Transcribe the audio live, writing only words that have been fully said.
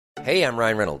Hey, I'm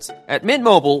Ryan Reynolds. At Mint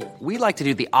Mobile, we like to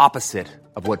do the opposite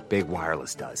of what Big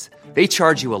Wireless does. They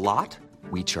charge you a lot,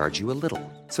 we charge you a little.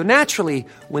 So naturally,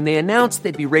 when they announced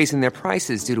they'd be raising their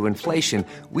prices due to inflation,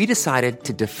 we decided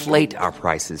to deflate our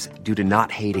prices due to not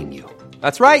hating you.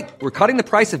 That's right. We're cutting the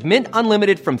price of Mint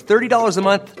Unlimited from $30 a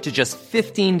month to just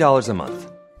 $15 a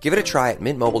month. Give it a try at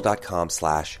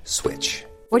mintmobile.com/switch.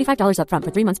 $45 up front for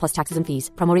 3 months plus taxes and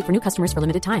fees. Promo rate for new customers for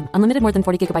limited time. Unlimited more than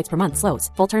 40 gigabytes per month. Slows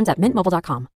full terms at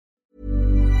mintmobile.com.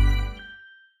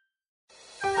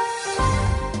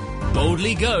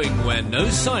 Boldly going where no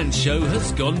science show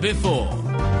has gone before.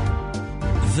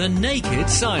 The Naked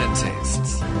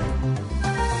Scientists.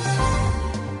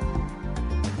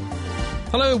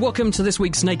 Hello, welcome to this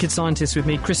week's Naked Scientists with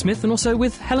me, Chris Smith, and also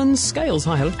with Helen Scales.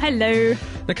 Hi, Helen. Hello.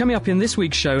 Now, coming up in this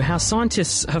week's show, how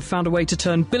scientists have found a way to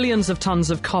turn billions of tonnes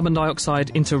of carbon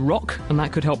dioxide into rock, and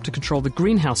that could help to control the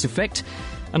greenhouse effect.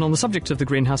 And on the subject of the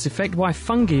greenhouse effect, why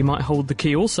fungi might hold the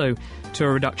key also to a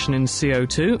reduction in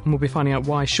CO2, and we'll be finding out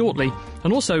why shortly.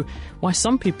 And also, why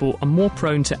some people are more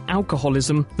prone to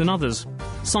alcoholism than others.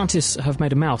 Scientists have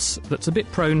made a mouse that's a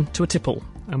bit prone to a tipple,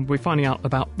 and we're finding out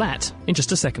about that in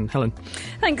just a second. Helen.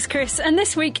 Thanks, Chris. And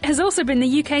this week has also been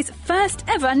the UK's first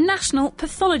ever National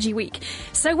Pathology Week.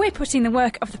 So we're putting the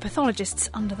work of the pathologists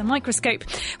under the microscope.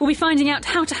 We'll be finding out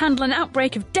how to handle an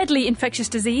outbreak of deadly infectious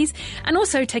disease and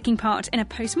also taking part in a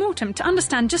post-mortem to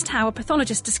understand just how a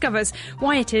pathologist discovers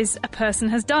why it is a person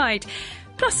has died.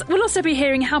 Plus, we'll also be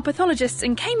hearing how pathologists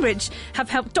in Cambridge have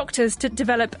helped doctors to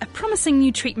develop a promising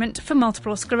new treatment for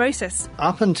multiple sclerosis.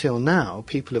 Up until now,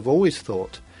 people have always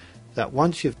thought that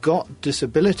once you've got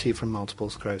disability from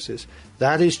multiple sclerosis,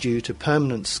 that is due to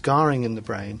permanent scarring in the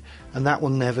brain, and that will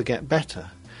never get better.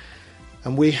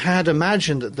 And we had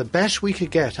imagined that the best we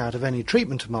could get out of any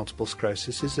treatment of multiple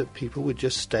sclerosis is that people would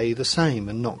just stay the same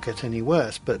and not get any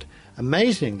worse. But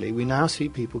amazingly, we now see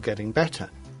people getting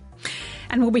better.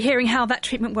 And we'll be hearing how that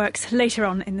treatment works later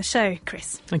on in the show,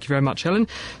 Chris. Thank you very much, Helen.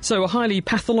 So, a highly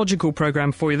pathological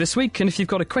programme for you this week, and if you've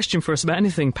got a question for us about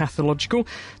anything pathological,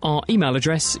 our email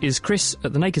address is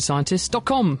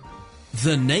chris@thenakedscientist.com.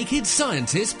 The Naked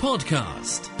Scientists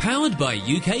Podcast. Powered by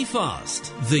UK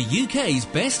Fast, the UK's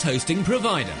best hosting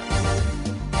provider.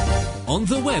 On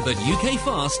the web at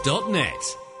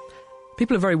ukfast.net.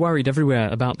 People are very worried everywhere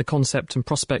about the concept and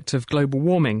prospect of global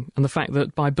warming and the fact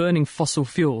that by burning fossil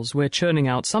fuels we're churning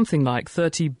out something like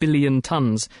 30 billion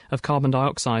tonnes of carbon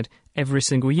dioxide every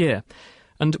single year.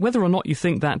 And whether or not you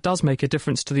think that does make a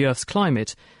difference to the Earth's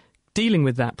climate, dealing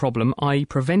with that problem, i.e.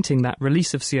 preventing that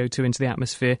release of CO2 into the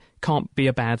atmosphere, can't be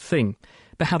a bad thing.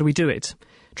 But how do we do it?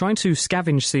 Trying to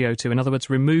scavenge CO2, in other words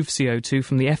remove CO2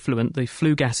 from the effluent, the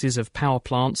flue gases of power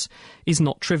plants, is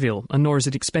not trivial, and nor is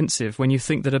it expensive when you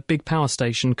think that a big power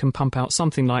station can pump out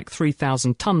something like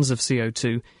 3,000 tonnes of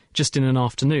CO2 just in an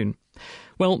afternoon.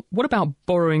 Well, what about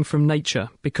borrowing from nature?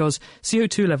 Because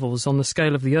CO2 levels on the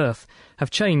scale of the Earth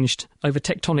have changed over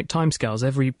tectonic timescales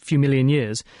every few million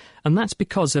years, and that's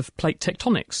because of plate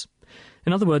tectonics.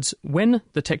 In other words, when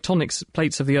the tectonic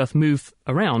plates of the Earth move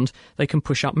around, they can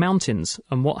push up mountains.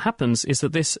 And what happens is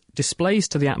that this displays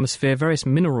to the atmosphere various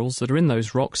minerals that are in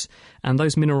those rocks, and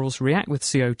those minerals react with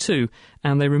CO2,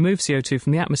 and they remove CO2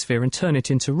 from the atmosphere and turn it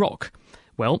into rock.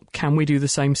 Well, can we do the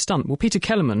same stunt? Well, Peter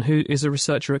Kellerman, who is a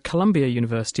researcher at Columbia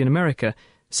University in America,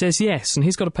 says yes, and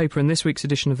he's got a paper in this week's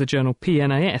edition of the journal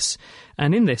PNAS,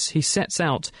 and in this he sets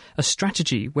out a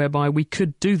strategy whereby we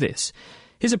could do this.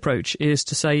 His approach is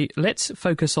to say, let's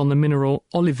focus on the mineral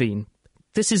olivine.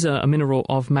 This is a mineral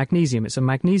of magnesium. It's a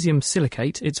magnesium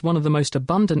silicate. It's one of the most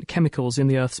abundant chemicals in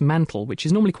the Earth's mantle, which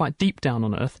is normally quite deep down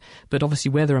on Earth, but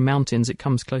obviously where there are mountains, it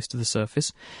comes close to the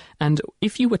surface. And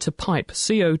if you were to pipe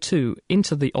CO2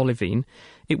 into the olivine,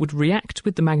 it would react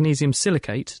with the magnesium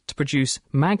silicate to produce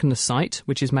magnesite,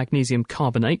 which is magnesium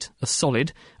carbonate, a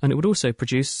solid, and it would also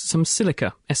produce some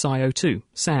silica, SiO2,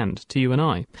 sand, to you and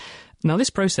I. Now,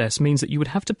 this process means that you would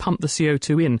have to pump the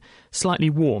CO2 in slightly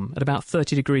warm at about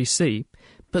 30 degrees C,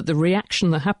 but the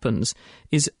reaction that happens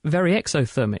is very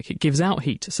exothermic. It gives out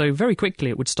heat, so very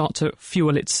quickly it would start to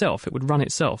fuel itself. It would run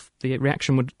itself. The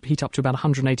reaction would heat up to about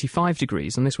 185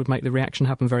 degrees, and this would make the reaction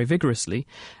happen very vigorously.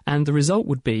 And the result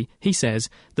would be, he says,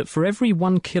 that for every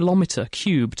 1 kilometre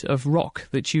cubed of rock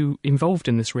that you involved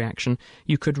in this reaction,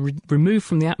 you could remove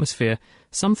from the atmosphere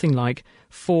something like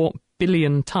 4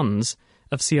 billion tonnes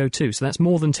of CO2. So that's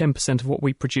more than 10% of what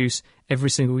we produce every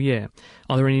single year.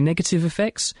 Are there any negative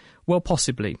effects? Well,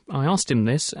 possibly. I asked him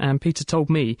this, and Peter told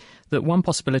me that one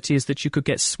possibility is that you could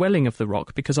get swelling of the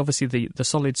rock, because obviously the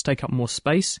solids take up more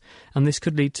space, and this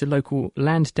could lead to local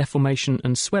land deformation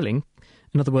and swelling.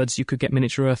 In other words, you could get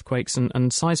miniature earthquakes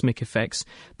and seismic effects,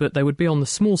 but they would be on the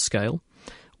small scale.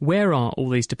 Where are all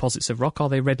these deposits of rock? Are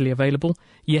they readily available?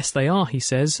 Yes, they are, he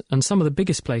says, and some of the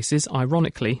biggest places,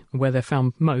 ironically, where they're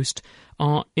found most,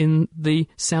 are in the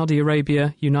Saudi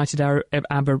Arabia, United Arab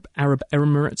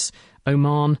Emirates,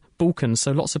 Oman, Balkans,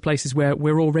 so lots of places where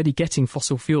we're already getting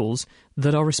fossil fuels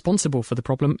that are responsible for the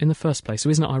problem in the first place. So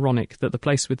isn't it ironic that the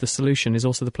place with the solution is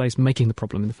also the place making the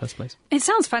problem in the first place? It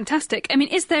sounds fantastic. I mean,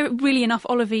 is there really enough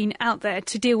olivine out there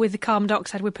to deal with the carbon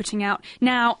dioxide we're putting out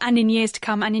now and in years to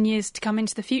come and in years to come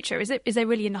into the future? Is there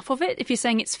really enough of it? If you're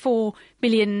saying it's 4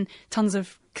 billion tonnes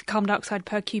of carbon dioxide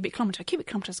per cubic kilometre. A cubic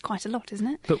kilometre is quite a lot, isn't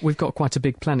it? But we've got quite a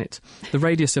big planet. The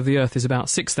radius of the Earth is about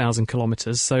 6,000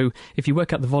 kilometres, so if you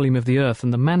work out the volume of the Earth,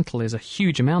 and the mantle is a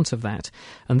huge amount of that,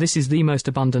 and this is the most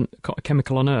abundant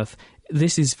chemical on Earth,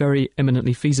 this is very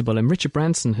eminently feasible. And Richard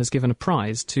Branson has given a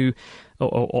prize to,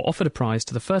 or offered a prize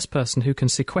to the first person who can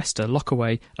lock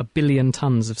away 1 billion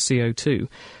tonnes of CO2.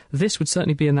 This would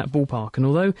certainly be in that ballpark. And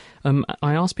although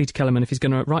I asked Peter Kellerman if he's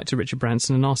going to write to Richard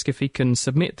Branson and ask if he can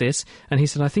submit this, and he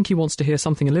said I think he wants to hear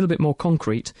something a little bit more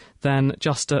concrete than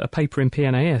just a paper in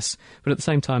PNAS. But at the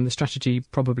same time, the strategy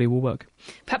probably will work.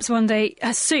 Perhaps one day,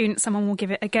 soon, someone will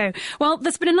give it a go. Well,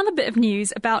 there's been another bit of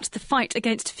news about the fight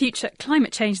against future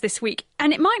climate change this week,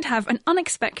 and it might have an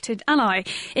unexpected ally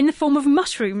in the form of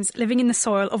mushrooms living in the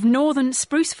soil of northern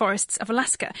spruce forests of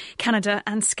Alaska, Canada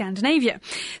and Scandinavia.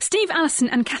 Steve Allison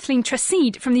and Kathleen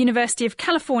Tracide from the University of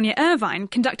California, Irvine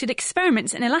conducted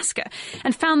experiments in Alaska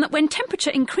and found that when temperature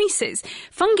increases,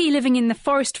 fungi living in the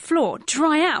forest floor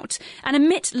dry out and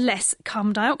emit less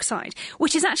carbon dioxide,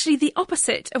 which is actually the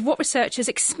opposite of what researchers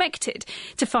expected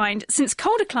to find, since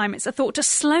colder climates are thought to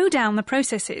slow down the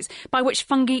processes by which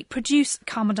fungi produce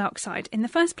carbon dioxide in the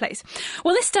first place.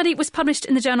 Well, this study was published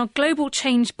in the journal Global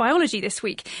Change Biology this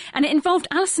week, and it involved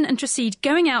Allison and Tracide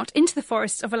going out into the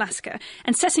forests of Alaska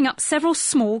and setting up several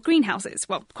small greenhouses,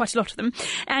 well, quite a lot of them.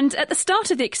 And at the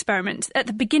start of the experiment, at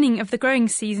the beginning of the growing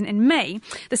season in May,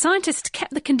 the scientists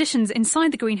kept the conditions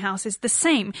inside the greenhouses the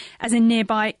same as in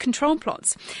nearby control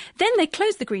plots. Then they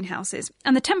closed the greenhouses,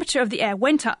 and the temperature of the air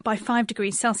went up by 5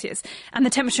 degrees Celsius, and the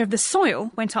temperature of the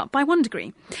soil went up by 1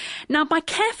 degree. Now, by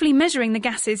carefully measuring the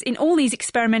gases in all these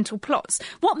experimental plots,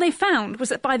 what they found was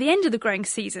that by the end of the growing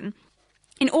season,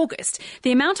 in August,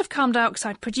 the amount of carbon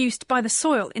dioxide produced by the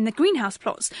soil in the greenhouse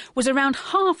plots was around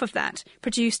half of that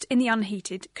produced in the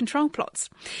unheated control plots.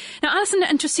 Now, Allison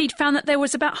and Tracide found that there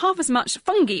was about half as much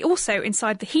fungi also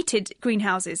inside the heated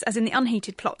greenhouses as in the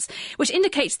unheated plots, which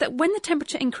indicates that when the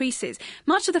temperature increases,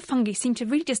 much of the fungi seem to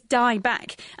really just die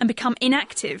back and become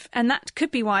inactive, and that could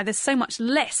be why there's so much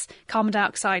less carbon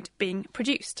dioxide being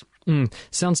produced.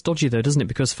 Sounds dodgy though, doesn't it?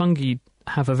 Because fungi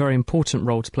have a very important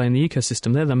role to play in the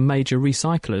ecosystem. They're the major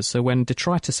recyclers. So when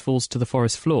detritus falls to the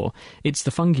forest floor, it's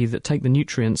the fungi that take the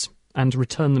nutrients and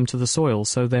return them to the soil,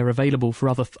 so they're available for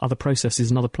other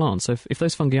processes and other plants. So if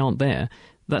those fungi aren't there,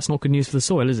 that's not good news for the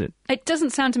soil, is it? It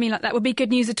doesn't sound to me like that would be good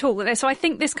news at all. So I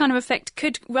think this kind of effect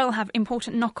could well have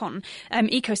important knock-on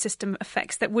ecosystem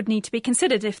effects that would need to be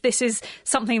considered if this is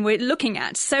something we're looking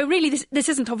at. So really, this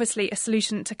isn't obviously a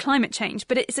solution to climate change,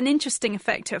 but it's an interesting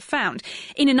effect to have found.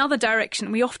 In another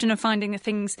direction, we often are finding the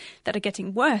things that are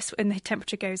getting worse when the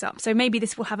temperature goes up. So maybe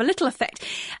this will have a little effect.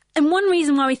 And one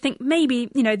reason why we think maybe,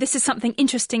 this is something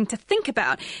interesting to think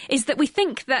about is that we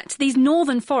think that these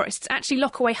northern forests actually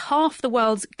lock away half the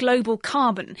world's global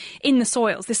carbon in the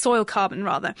soils, the soil carbon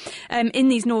rather, in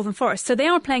these northern forests. So they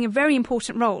are playing a very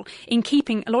important role in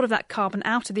keeping a lot of that carbon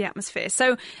out of the atmosphere.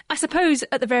 So I suppose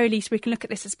at the very least we can look at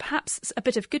this as perhaps a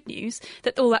bit of good news,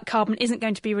 that all that carbon isn't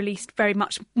going to be released very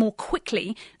much more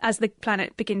quickly as the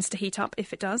planet begins to heat up,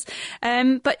 if it does.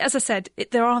 But as I said,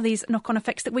 there are these knock-on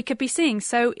effects that we could be seeing.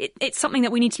 So it's something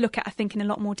that we need to look at, I think, in a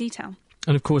lot more detail.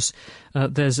 And of course,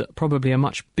 there's probably a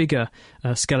much bigger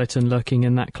skeleton lurking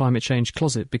in that climate change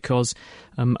closet, because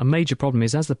a major problem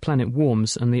is as the planet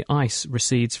warms and the ice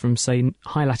recedes from, say,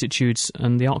 high latitudes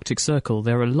and the Arctic Circle,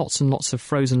 there are lots and lots of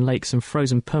frozen lakes and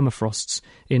frozen permafrosts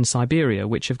in Siberia,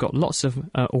 which have got lots of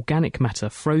organic matter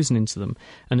frozen into them.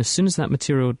 And as soon as that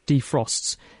material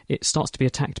defrosts, it starts to be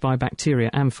attacked by bacteria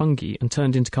and fungi and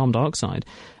turned into carbon dioxide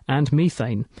and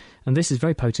methane. And this is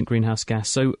very potent greenhouse gas.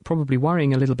 So probably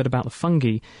worrying a little bit about the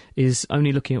fungi is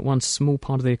only looking at one small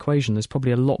part of the equation. There's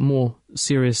probably a lot more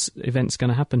serious events going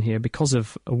to happen here because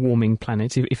of a warming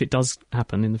planet, if it does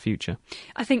happen in the future.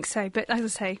 I think so. But as I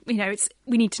say,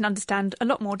 we need to understand a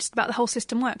lot more just about the whole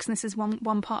system works. And this is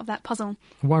one part of that puzzle.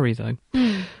 Worry, though.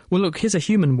 Well, look, here's a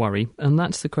human worry, and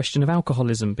that's the question of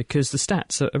alcoholism, because the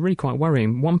stats are really quite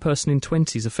worrying. 1 person in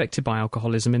 20 is affected by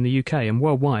alcoholism in the UK, and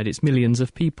worldwide it's millions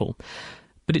of people.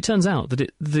 But it turns out that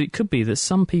it could be that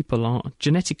some people are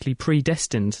genetically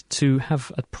predestined to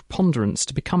have a preponderance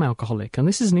to become alcoholic. And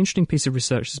this is an interesting piece of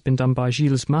research that's been done by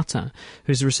Gilles Martin,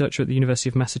 who's a researcher at the University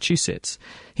of Massachusetts.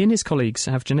 He and his colleagues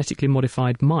have genetically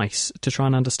modified mice to try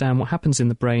and understand what happens in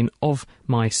the brain of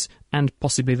mice and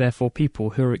possibly therefore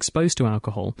people who are exposed to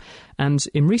alcohol. And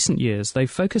in recent years,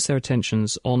 they've focused their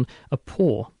attentions on a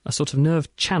pore, a sort of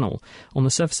nerve channel on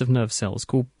the surface of nerve cells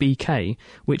called BK,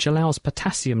 which allows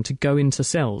potassium to go into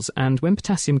cells. And when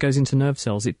potassium goes into nerve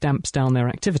cells, it damps down their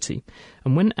activity.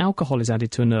 And when alcohol is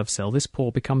added to a nerve cell, this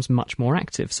pore becomes much more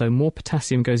active. So more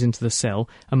potassium goes into the cell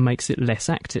and makes it less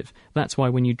active. That's why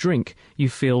when you drink, you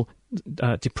feel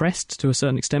depressed to a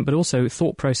certain extent, but also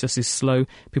thought process is slow,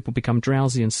 people become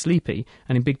drowsy and sleepy,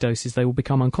 and in big doses they will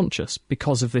become unconscious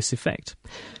because of this effect.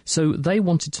 So they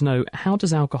wanted to know, how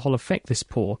does alcohol affect this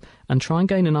pore, and try and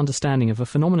gain an understanding of a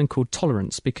phenomenon called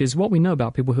tolerance, because what we know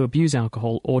about people who abuse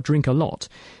alcohol or drink a lot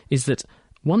is that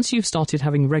once you've started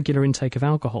having regular intake of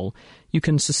alcohol, you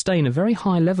can sustain a very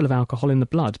high level of alcohol in the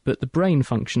blood, but the brain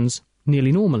functions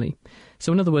nearly normally.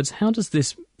 So in other words, how does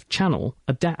this channel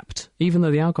adapt, even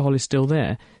though the alcohol is still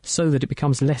there, so that it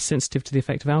becomes less sensitive to the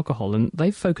effect of alcohol? And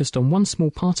they've focused on one small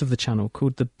part of the channel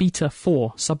called the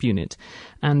beta-4 subunit.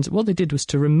 And what they did was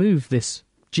to remove this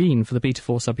gene for the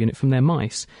beta-4 subunit from their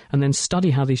mice and then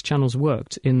study how these channels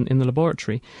worked in the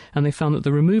laboratory. And they found that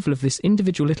the removal of this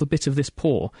individual little bit of this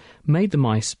pore made the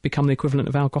mice become the equivalent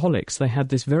of alcoholics. They had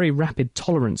this very rapid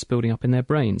tolerance building up in their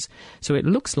brains. So it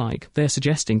looks like they're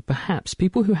suggesting perhaps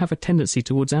people who have a tendency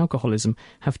towards alcoholism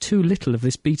have too little of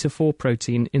this beta-4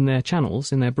 protein in their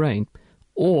channels in their brain,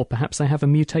 or perhaps they have a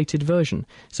mutated version.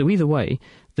 So either way,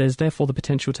 there's therefore the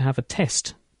potential to have a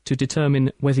test to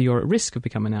determine whether you're at risk of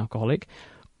becoming an alcoholic,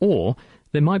 or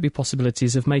there might be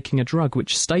possibilities of making a drug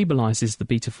which stabilises the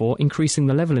beta-4, increasing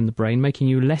the level in the brain, making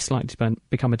you less likely to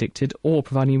become addicted, or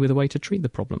providing you with a way to treat the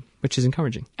problem, which is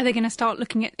encouraging. Are they going to start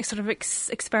looking at sort of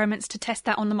experiments to test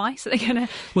that on the mice? Are they going to?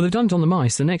 Well, they've done it on the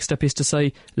mice. The next step is to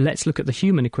say, let's look at the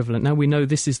human equivalent. Now we know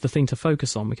this is the thing to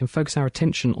focus on. We can focus our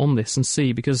attention on this and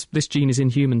see, because this gene is in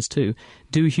humans too.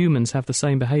 Do humans have the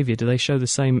same behaviour? Do they show the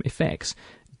same effects?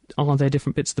 Are there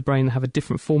different bits of the brain that have a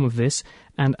different form of this?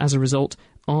 And as a result,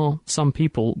 are some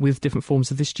people with different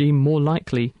forms of this gene more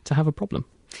likely to have a problem?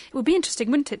 It would be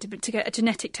interesting, wouldn't it, to get a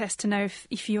genetic test to know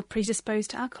if you're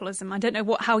predisposed to alcoholism. I don't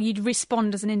know how you'd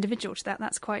respond as an individual to that.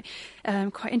 That's quite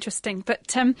interesting.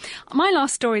 But my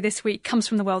last story this week comes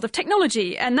from the world of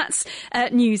technology, and that's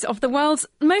news of the world's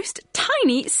most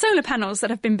tiny solar panels that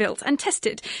have been built and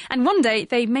tested. And one day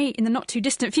they may, in the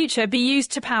not-too-distant future, be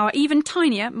used to power even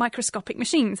tinier microscopic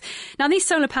machines. Now, these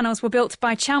solar panels were built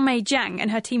by Xiaomei Jiang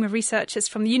and her team of researchers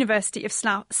from the University of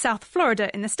South Florida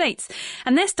in the States.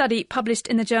 And their study, published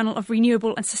in the Journal of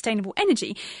Renewable and Sustainable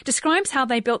Energy, describes how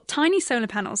they built tiny solar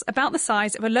panels about the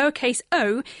size of a lowercase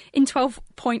o in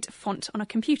 12-point font on a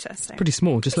computer. So pretty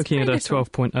small. Just looking at a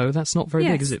 12.0, that's not very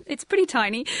big, is it? It's pretty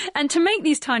tiny. And to make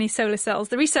these tiny solar cells,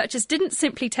 the researchers didn't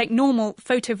simply take normal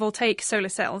photovoltaic solar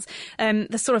cells,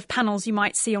 the sort of panels you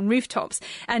might see on rooftops,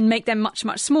 and make them much,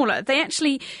 much smaller. They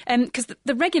actually, because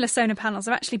the regular solar panels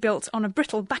are actually built on a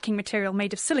brittle backing material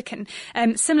made of silicon,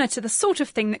 similar to the sort of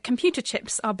thing that computer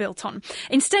chips are built on.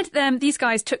 Instead, these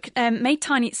guys made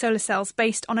tiny solar cells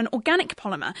based on an organic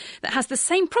polymer that has the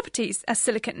same properties as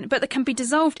silicon, but that can be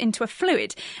dissolved into a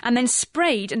fluid and then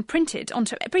sprayed and printed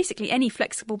onto basically any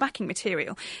flexible backing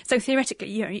material. So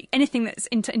theoretically, anything that's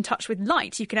in touch with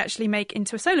light, you could actually make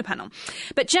into a solar panel.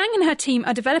 But Jiang and her team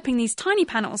are developing these tiny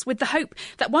panels with the hope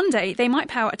that one day they might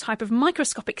power a type of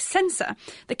microscopic sensor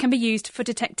that can be used for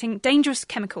detecting dangerous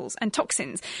chemicals and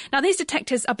toxins. Now, these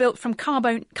detectors are built from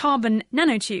carbon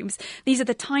nanotubes. These are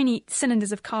the tiny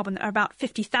cylinders of carbon that are about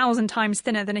 50,000 times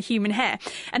thinner than a human hair.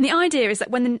 And the idea is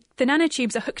that when the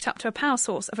nanotubes are hooked up to a power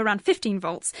source of around 15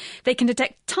 volts, they can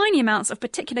detect tiny amounts of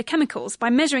particular chemicals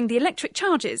by measuring the electric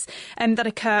charges that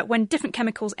occur when different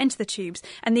chemicals enter the tubes.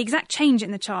 And the exact change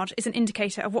in the charge is an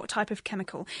indicator of what type of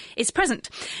chemical is present.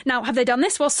 Now, have they done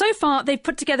this? Well, so far they've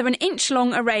put together an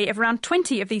inch-long array of around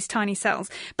 20 of these tiny cells,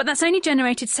 but that's only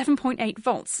generated 7.8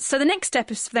 volts. So the next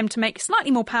step is for them to make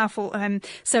slightly more powerful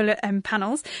solar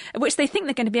panels, which they think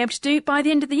they're going to be able to do by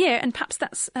the end of the year, and perhaps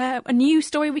that's a new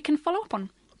story we can follow up on.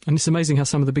 And it's amazing how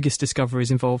some of the biggest discoveries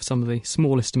involve some of the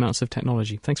smallest amounts of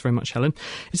technology. Thanks very much, Helen.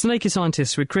 It's The Naked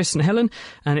Scientists with Chris and Helen,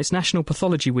 and it's National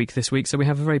Pathology Week this week, so we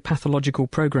have a very pathological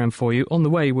programme for you. On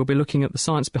the way, we'll be looking at the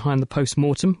science behind the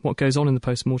post-mortem, what goes on in the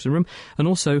post-mortem room, and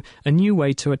also a new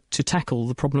way to tackle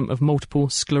the problem of multiple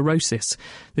sclerosis.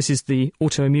 This is the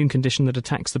autoimmune condition that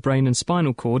attacks the brain and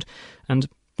spinal cord, and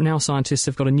now scientists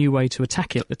have got a new way to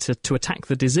attack it, to attack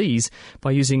the disease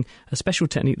by using a special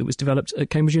technique that was developed at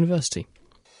Cambridge University.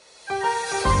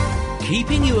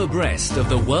 Keeping you abreast of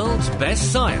the world's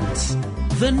best science.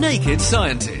 The Naked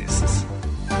Scientists.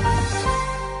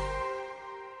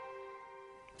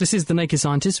 This is The Naked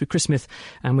Scientists with Chris Smith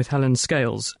and with Helen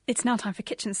Scales. It's now time for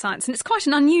Kitchen Science, and it's quite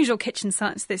an unusual Kitchen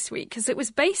Science this week because it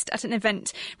was based at an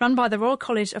event run by the Royal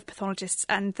College of Pathologists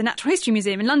and the Natural History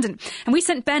Museum in London. And we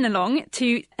sent Ben along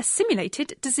to a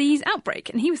simulated disease outbreak,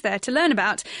 and he was there to learn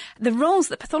about the roles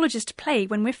that pathologists play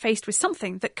when we're faced with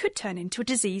something that could turn into a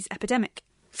disease epidemic.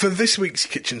 For this week's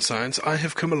Kitchen Science, I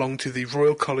have come along to the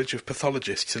Royal College of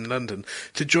Pathologists in London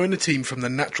to join a team from the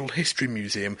Natural History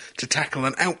Museum to tackle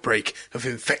an outbreak of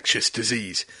infectious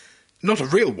disease. Not a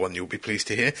real one, you'll be pleased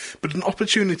to hear, but an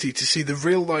opportunity to see the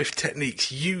real-life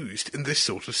techniques used in this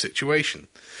sort of situation.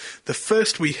 The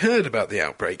first we heard about the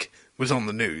outbreak was on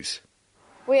the news.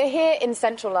 We are here in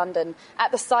central London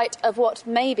at the site of what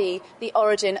may be the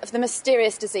origin of the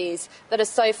mysterious disease that has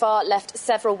so far left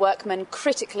several workmen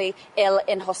critically ill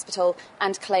in hospital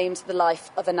and claimed the life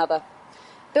of another.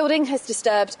 Building has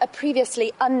disturbed a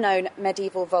previously unknown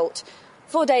medieval vault.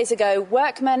 4 days ago,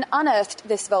 workmen unearthed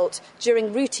this vault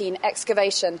during routine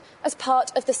excavation as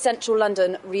part of the Central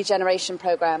London Regeneration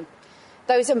Programme.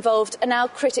 Those involved are now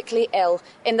critically ill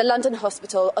in the London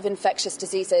Hospital of Infectious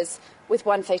Diseases, with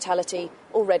one fatality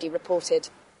already reported.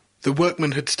 The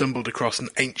workmen had stumbled across an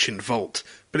ancient vault,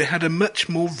 but it had a much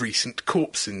more recent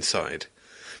corpse inside.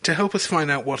 To help us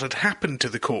find out what had happened to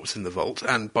the corpse in the vault,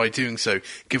 and by doing so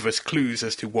give us clues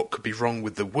as to what could be wrong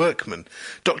with the workmen,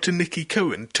 Dr. Nikki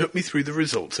Cohen took me through the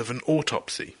results of an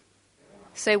autopsy.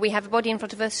 So we have a body in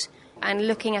front of us, and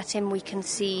looking at him we can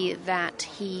see that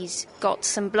he's got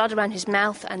some blood around his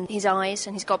mouth and his eyes,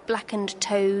 and he's got blackened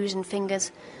toes and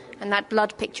fingers, and that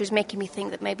blood picture is making me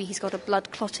think that maybe he's got a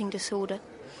blood clotting disorder.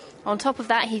 On top of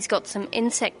that, he's got some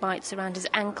insect bites around his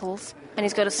ankles, and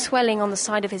he's got a swelling on the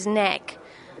side of his neck.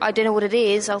 I don't know what it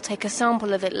is, I'll take a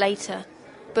sample of it later.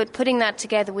 But putting that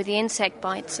together with the insect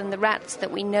bites and the rats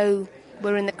that we know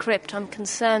were in the crypt, I'm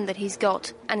concerned that he's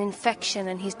got an infection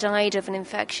and he's died of an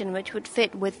infection which would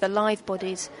fit with the live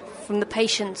bodies from the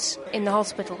patients in the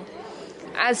hospital.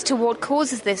 As to what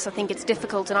causes this, I think it's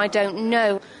difficult and I don't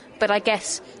know, but I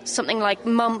guess something like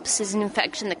mumps is an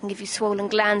infection that can give you swollen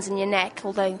glands in your neck,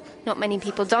 although not many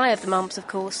people die of the mumps, of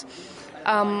course.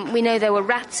 We know there were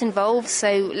rats involved,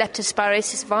 so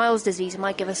leptospirosis viles disease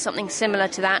might give us something similar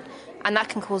to that, and that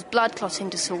can cause blood clotting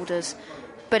disorders.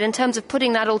 But in terms of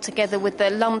putting that all together with the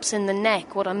lumps in the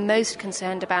neck, what I'm most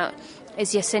concerned about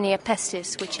is Yersinia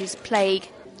pestis, which is plague,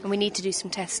 and we need to do some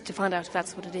tests to find out if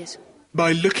that's what it is.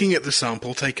 By looking at the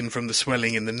sample taken from the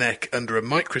swelling in the neck under a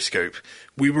microscope,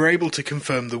 we were able to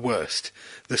confirm the worst.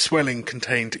 The swelling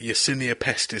contained Yersinia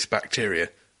pestis bacteria,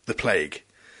 the plague.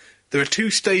 There are two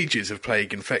stages of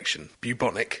plague infection,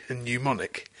 bubonic and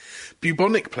pneumonic.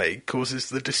 Bubonic plague causes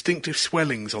the distinctive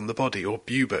swellings on the body, or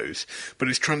buboes, but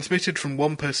is transmitted from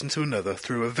one person to another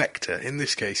through a vector, in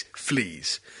this case,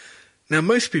 fleas. Now,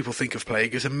 most people think of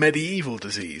plague as a medieval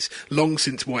disease, long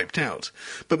since wiped out,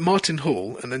 but Martin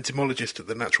Hall, an entomologist at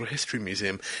the Natural History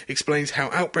Museum, explains how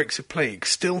outbreaks of plague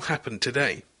still happen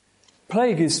today.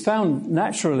 Plague is found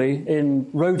naturally in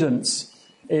rodents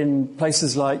in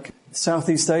places like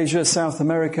Southeast Asia, South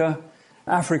America,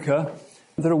 Africa.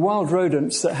 There are wild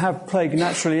rodents that have plague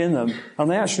naturally in them, and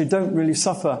they actually don't really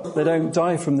suffer. They don't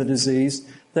die from the disease.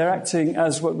 They're acting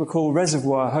as what we call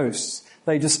reservoir hosts.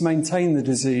 They just maintain the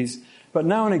disease. But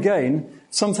now and again,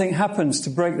 something happens to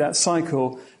break that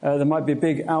cycle. There might be a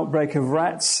big outbreak of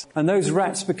rats, and those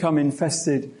rats become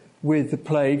infested with the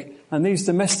plague, and these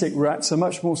domestic rats are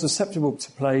much more susceptible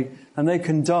to plague, and they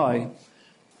can die.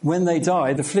 When they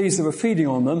die, the fleas that were feeding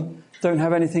on them don't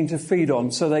have anything to feed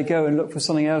on, so they go and look for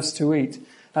something else to eat,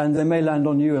 and they may land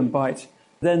on you and bite.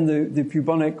 Then the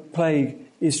bubonic plague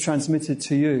is transmitted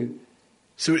to you.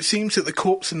 So it seems that the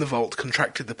corpse in the vault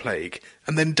contracted the plague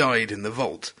and then died in the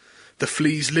vault. The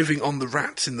fleas living on the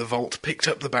rats in the vault picked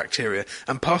up the bacteria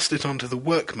and passed it on to the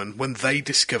workmen when they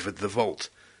discovered the vault.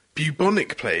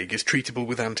 Bubonic plague is treatable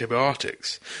with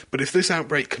antibiotics, but if this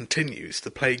outbreak continues, the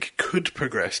plague could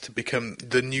progress to become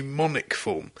the pneumonic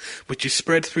form, which is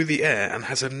spread through the air and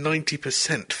has a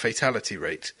 90% fatality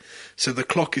rate. So the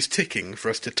clock is ticking for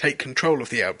us to take control of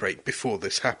the outbreak before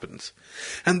this happens.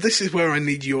 And this is where I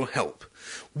need your help.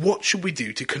 What should we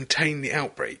do to contain the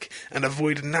outbreak and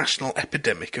avoid a national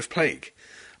epidemic of plague?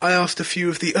 I asked a few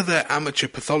of the other amateur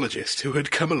pathologists who had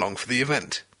come along for the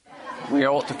event. We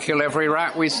ought to kill every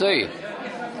rat we see.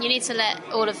 You need to let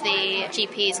all of the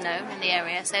GPs know in the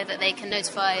area so that they can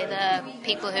notify the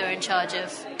people who are in charge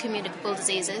of communicable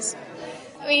diseases.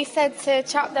 We said to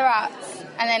trap the rats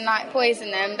and then,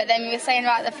 poison them, but then we were saying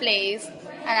about the fleas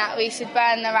and that we should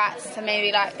burn the rats to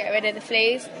maybe, get rid of the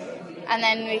fleas, and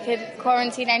then we could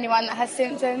quarantine anyone that has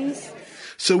symptoms.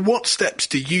 So what steps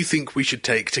do you think we should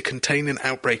take to contain an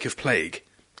outbreak of plague?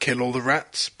 Kill all the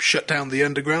rats? Shut down the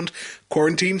underground?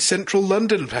 Quarantine central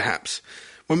London, perhaps?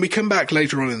 When we come back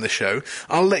later on in the show,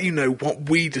 I'll let you know what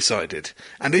we decided,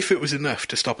 and if it was enough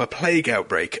to stop a plague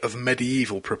outbreak of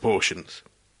medieval proportions.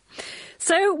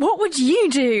 So what would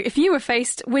you do if you were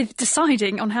faced with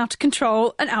deciding on how to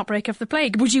control an outbreak of the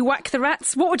plague? Would you whack the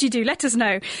rats? What would you do? Let us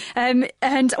know.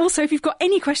 And also, if you've got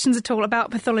any questions at all about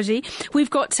pathology,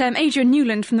 we've got Adrian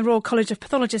Newland from the Royal College of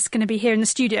Pathologists going to be here in the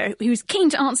studio, who's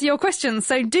keen to answer your questions.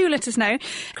 So do let us know.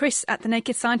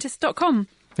 Chris@thenakedscientist.com.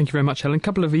 Thank you very much, Helen. A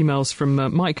couple of emails from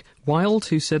Mike Wild,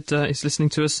 who said is listening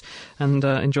to us and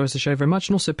enjoys the show very much.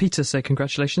 And also Peter said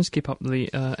congratulations, keep up the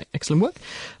excellent work.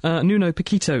 Nuno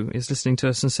Paquito is listening to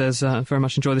us and says very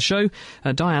much enjoy the show.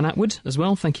 Diane Atwood as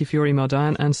well, thank you for your email,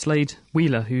 Diane. And Slade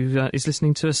Wheeler, who is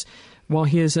listening to us while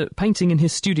he is painting in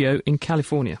his studio in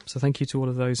California. So thank you to all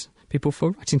of those people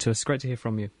for writing to us. Great to hear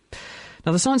from you.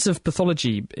 Now, the science of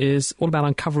pathology is all about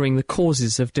uncovering the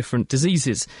causes of different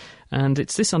diseases, and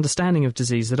it's this understanding of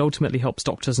disease that ultimately helps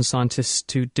doctors and scientists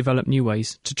to develop new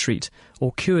ways to treat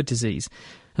or cure disease.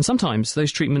 And sometimes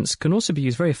those treatments can also be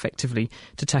used very effectively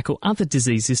to tackle other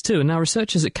diseases too. And now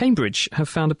researchers at Cambridge have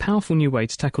found a powerful new way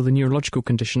to tackle the neurological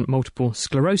condition multiple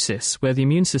sclerosis, where the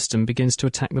immune system begins to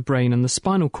attack the brain and the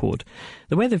spinal cord.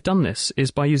 The way they've done this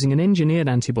is by using an engineered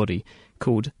antibody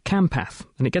called Campath,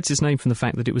 and it gets its name from the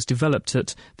fact that it was developed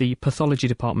at the pathology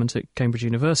department at Cambridge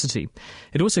University.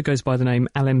 It also goes by the name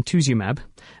alemtuzumab,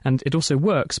 and it also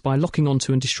works by locking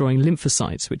onto and destroying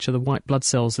lymphocytes, which are the white blood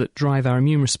cells that drive our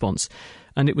immune response.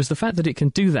 And it was the fact that it can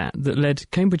do that that led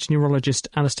Cambridge neurologist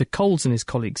Alistair Coles and his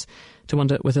colleagues to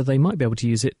wonder whether they might be able to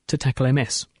use it to tackle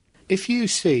MS. If you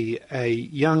see a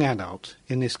young adult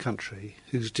in this country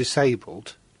who's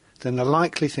disabled, then the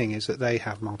likely thing is that they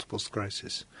have multiple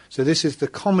sclerosis. So this is the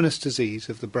commonest disease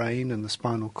of the brain and the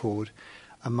spinal cord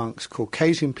amongst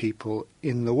Caucasian people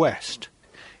in the West.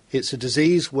 It's a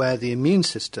disease where the immune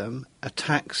system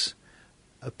attacks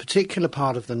a particular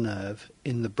part of the nerve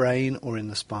in the brain or in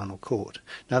the spinal cord.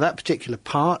 Now, that particular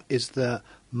part is the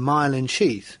myelin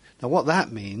sheath. Now, what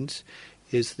that means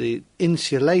is the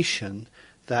insulation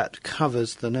that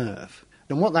covers the nerve.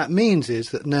 And what that means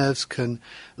is that nerves can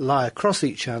lie across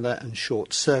each other and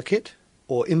short-circuit,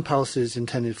 or impulses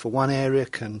intended for one area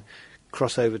can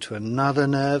cross over to another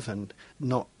nerve and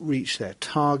not reach their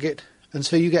target. And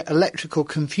so you get electrical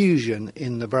confusion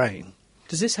in the brain.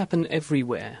 Does this happen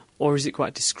everywhere, or is it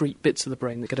quite discrete bits of the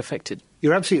brain that get affected?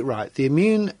 You're absolutely right. The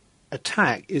immune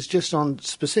attack is just on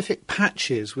specific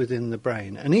patches within the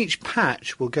brain, and each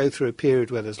patch will go through a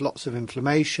period where there's lots of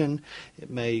inflammation, it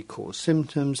may cause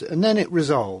symptoms, and then it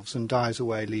resolves and dies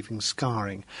away, leaving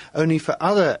scarring, only for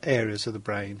other areas of the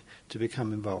brain to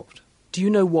become involved. Do you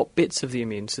know what bits of the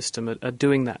immune system are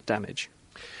doing that damage?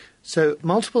 So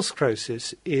multiple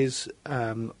sclerosis is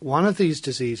one of these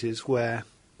diseases where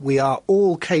we are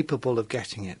all capable of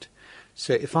getting it.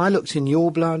 So if I looked in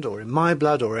your blood or in my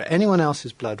blood or anyone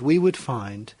else's blood, we would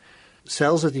find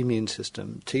cells of the immune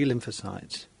system, T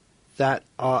lymphocytes, that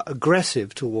are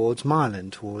aggressive towards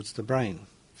myelin, towards the brain.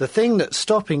 The thing that's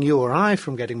stopping you or I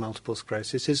from getting multiple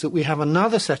sclerosis is that we have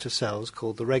another set of cells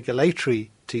called the regulatory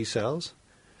T cells,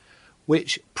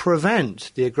 which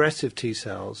prevent the aggressive T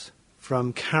cells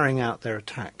from carrying out their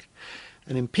attack.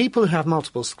 And in people who have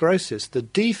multiple sclerosis, the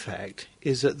defect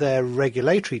is that their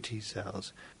regulatory T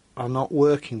cells are not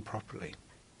working properly.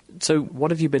 So what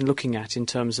have you been looking at in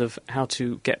terms of how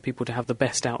to get people to have the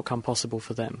best outcome possible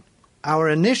for them? Our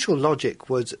initial logic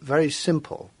was very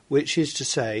simple, which is to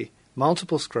say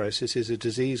multiple sclerosis is a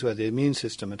disease where the immune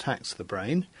system attacks the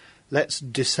brain. Let's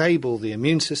disable the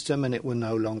immune system and it will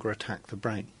no longer attack the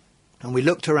brain. And we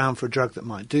looked around for a drug that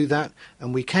might do that,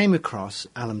 and we came across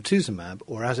alemtuzumab,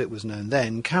 or as it was known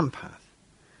then, Campath.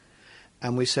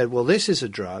 And we said, well, this is a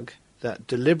drug that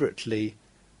deliberately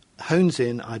hones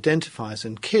in, identifies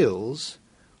and kills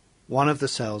one of the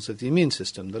cells of the immune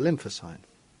system, the lymphocyte.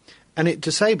 And it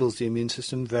disables the immune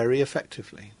system very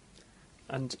effectively.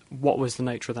 And what was the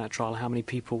nature of that trial? How many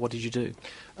people? What did you do?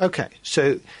 Okay,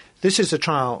 so this is a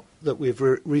trial that we've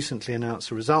recently announced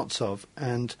the results of,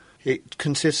 and it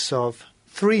consists of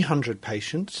 300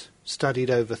 patients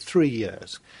studied over 3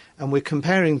 years. And we're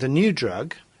comparing the new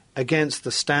drug against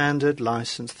the standard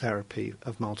licensed therapy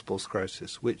of multiple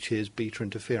sclerosis, which is beta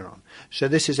interferon. So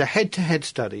this is a head-to-head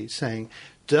study saying,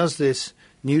 does this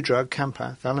new drug,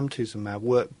 Campath, alemtuzumab,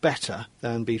 work better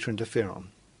than beta interferon?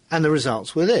 And the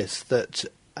results were this, that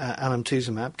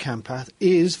alemtuzumab, Campath,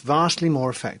 is vastly more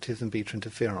effective than beta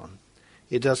interferon.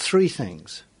 It does three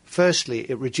things. Firstly,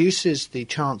 it reduces the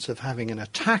chance of having an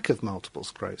attack of multiple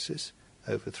sclerosis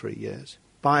over 3 years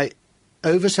by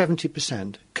over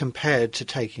 70% compared to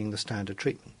taking the standard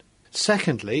treatment.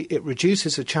 Secondly, it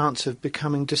reduces the chance of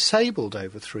becoming disabled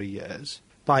over 3 years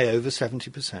by over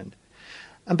 70%.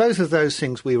 And both of those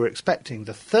things we were expecting.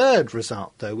 The third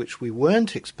result, though, which we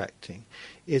weren't expecting,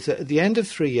 is that at the end of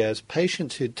 3 years,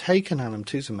 patients who'd taken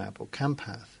alemtuzumab or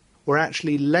Campath were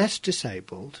actually less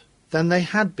disabled than they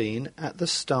had been at the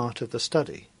start of the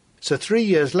study. So 3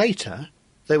 years later,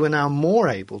 they were now more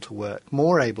able to work,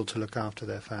 more able to look after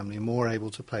their family, more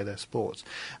able to play their sports.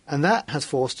 And that has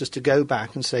forced us to go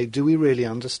back and say, do we really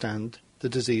understand the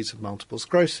disease of multiple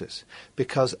sclerosis?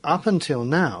 Because up until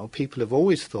now, people have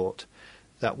always thought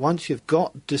that once you've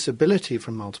got disability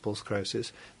from multiple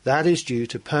sclerosis, that is due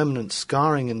to permanent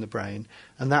scarring in the brain,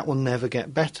 and that will never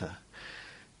get better.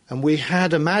 And we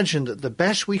had imagined that the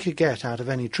best we could get out of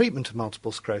any treatment of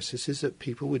multiple sclerosis is that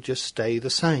people would just stay the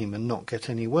same and not get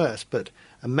any worse. But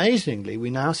amazingly, we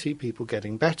now see people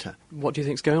getting better. What do you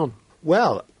think's going on?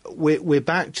 Well, we're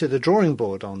back to the drawing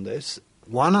board on this.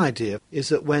 One idea is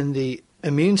that when the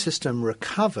immune system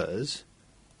recovers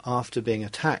after being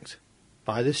attacked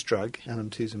by this drug,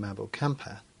 alemtuzumab or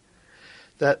Campath,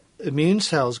 that immune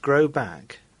cells grow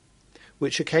back,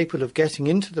 which are capable of getting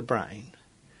into the brain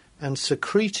and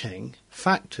secreting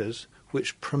factors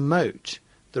which promote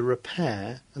the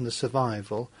repair and the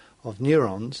survival of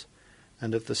neurons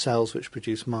and of the cells which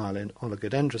produce myelin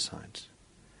oligodendrocytes.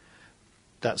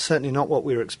 That's certainly not what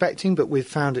we were expecting, but we've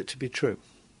found it to be true.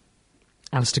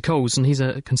 Alistair Coles, and he's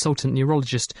a consultant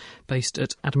neurologist based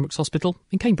at Adam Brooks Hospital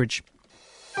in Cambridge.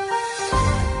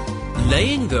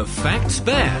 Laying the facts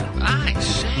bare. I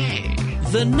say.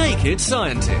 The Naked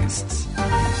Scientists.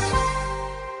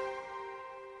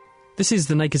 This is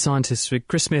The Naked Scientists with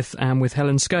Chris Smith and with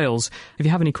Helen Scales. If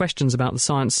you have any questions about the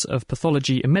science of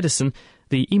pathology and medicine,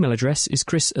 the email address is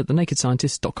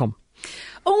chris@thenakedscientist.com.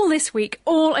 All this week,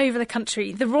 all over the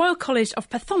country, the Royal College of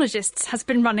Pathologists has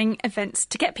been running events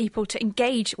to get people to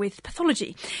engage with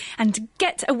pathology and to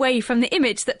get away from the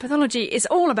image that pathology is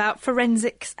all about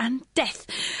forensics and death.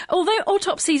 Although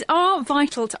autopsies are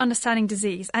vital to understanding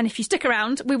disease, and if you stick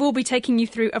around, we will be taking you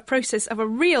through a process of a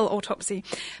real autopsy,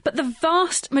 but the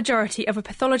vast majority of a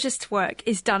pathologist's work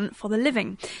is done for the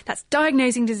living. That's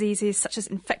diagnosing diseases such as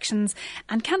infections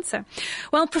and cancer.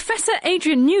 Well, Professor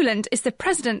Adrian Newland is the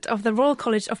president of the Royal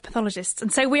College of Pathologists,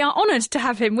 and so we are honoured to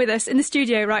have him with us in the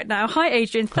studio right now. Hi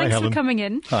Adrian, thanks for coming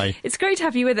in. Hi. It's great to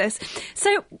have you with us.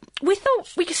 So we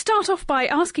thought we could start off by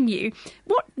asking you,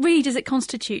 what really does it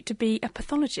constitute to be a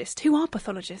pathologist? Who are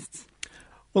pathologists?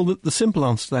 Well, the simple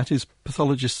answer to that is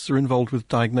pathologists are involved with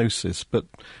diagnosis, but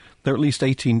there are at least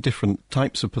 18 different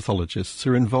types of pathologists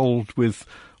who are involved with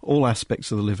all aspects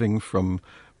of the living, from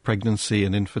pregnancy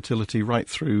and infertility right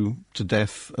through to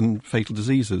death and fatal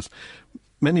diseases.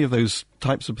 Many of those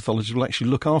types of pathologists will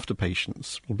actually look after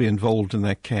patients, will be involved in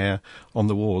their care on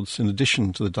the wards in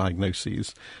addition to the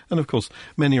diagnoses. And of course,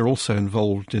 many are also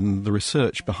involved in the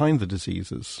research behind the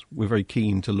diseases. We're very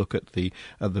keen to look at the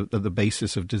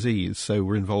basis of disease, so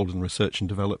we're involved in research and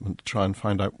development to try and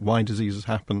find out why diseases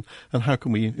happen and how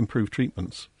can we improve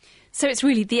treatments. So it's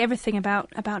really the everything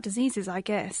about diseases, I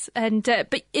guess. And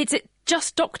but is it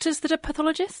just doctors that are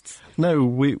pathologists?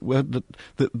 No,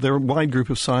 there are a wide group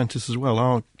of scientists as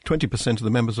well. 20% of the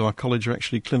members of our college are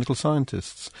actually clinical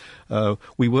scientists.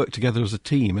 We work together as a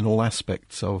team in all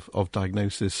aspects of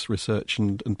diagnosis, research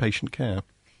and patient care.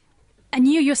 And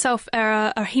you yourself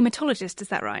are a haematologist, is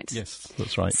that right? Yes,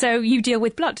 that's right. So you deal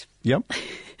with blood? Yep.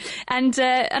 And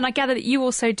I gather that you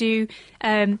also do,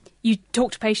 you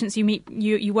talk to patients,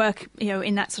 you work,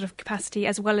 in that sort of capacity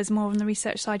as well as more on the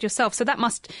research side yourself. So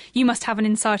you must have an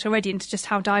insight already into just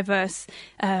how diverse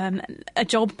a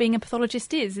job being a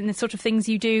pathologist is and the sort of things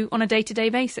you do on a day-to-day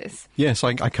basis. Yes,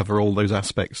 I cover all those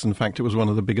aspects. In fact, it was one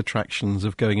of the big attractions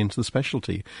of going into the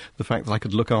specialty, the fact that I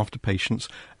could look after patients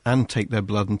and take their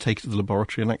blood and take it to the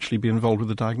laboratory and actually be involved with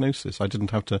the diagnosis. I didn't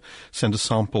have to send a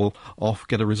sample off,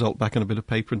 get a result back on a bit of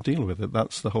paper and deal with it.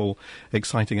 That's the whole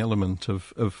exciting element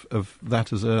of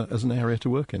that as an area to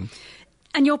work in.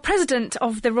 And you're president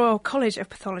of the Royal College of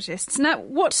Pathologists. Now,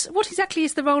 what exactly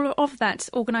is the role of that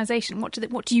organisation? What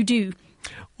do you do?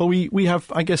 Well, we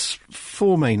have, I guess,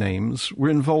 four main aims. We're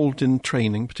involved in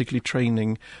training, particularly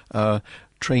training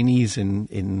trainees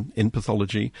in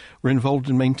pathology. We're involved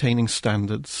in maintaining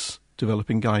standards,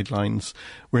 developing guidelines.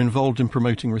 We're involved in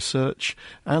promoting research,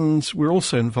 and we're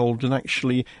also involved in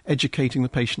actually educating the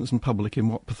patients and public in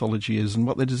what pathology is and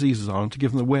what their diseases are, and to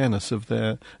give them awareness of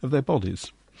their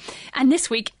bodies. And this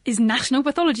week is National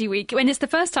Pathology Week, and it's the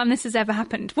first time this has ever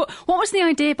happened. What was the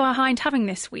idea behind having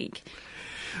this week?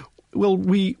 Well,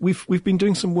 we've been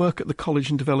doing some work at the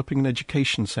college in developing an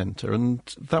education centre, and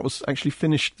that was actually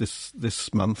finished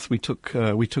this month. We took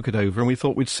it over, and we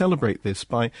thought we'd celebrate this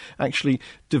by actually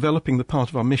developing the part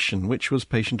of our mission, which was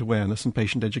patient awareness and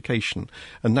patient education.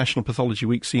 And National Pathology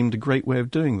Week seemed a great way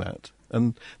of doing that.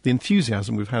 And the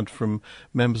enthusiasm we've had from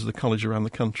members of the college around the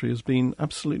country has been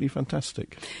absolutely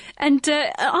fantastic. And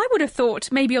I would have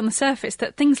thought, maybe on the surface,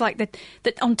 that things like that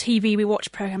on TV we watch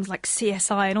programmes like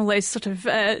CSI and all those sort of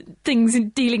things in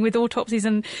dealing with autopsies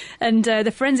and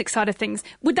the forensic side of things,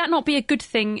 would that not be a good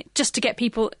thing just to get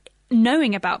people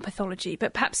knowing about pathology?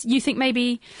 But perhaps you think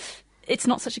maybe it's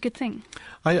not such a good thing.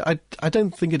 I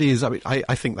don't think it is. I mean,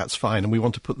 I think that's fine, and we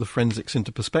want to put the forensics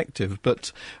into perspective.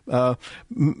 But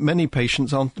many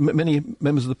patients many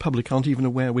members of the public aren't even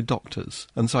aware we're doctors,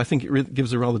 and so I think it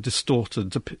gives a rather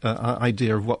distorted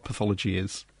idea of what pathology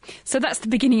is. So that's the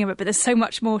beginning of it, but there's so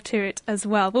much more to it as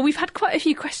well. Well, we've had quite a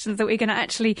few questions that we're going to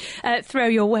actually throw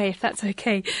your way, if that's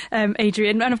okay,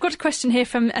 Adrian. And I've got a question here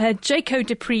from Jaco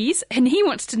Depries, and he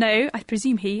wants to know, I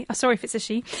presume sorry if it's a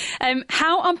she,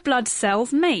 how are blood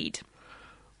cells made?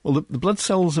 Well, the blood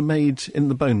cells are made in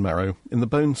the bone marrow, in the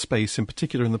bone space, in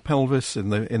particular in the pelvis, in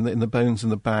the bones in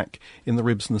the back, in the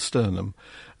ribs and the sternum.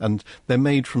 And they're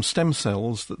made from stem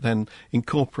cells that then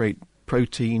incorporate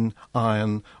protein,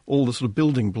 iron, all the sort of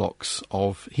building blocks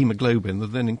of haemoglobin that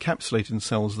are then encapsulated in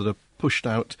cells that are pushed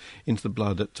out into the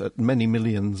blood at many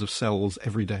millions of cells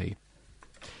every day.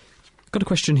 Got a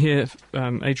question here,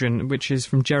 Adrian, which is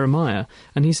from Jeremiah,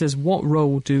 and he says, what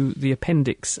role do the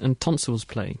appendix and tonsils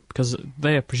play? Because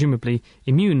they are presumably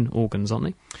immune organs, aren't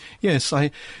they? Yes,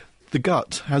 the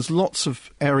gut has lots of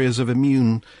areas of the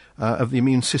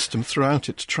immune system throughout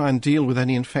it to try and deal with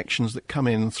any infections that come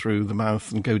in through the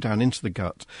mouth and go down into the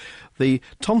gut. The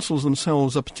tonsils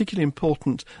themselves are particularly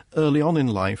important early on in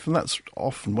life, and that's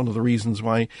often one of the reasons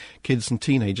why kids and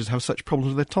teenagers have such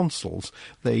problems with their tonsils.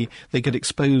 They get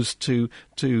exposed to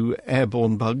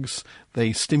airborne bugs,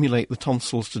 they stimulate the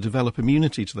tonsils to develop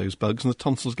immunity to those bugs, and the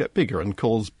tonsils get bigger and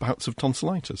cause bouts of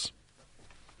tonsillitis.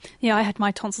 Yeah, I had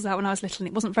my tonsils out when I was little and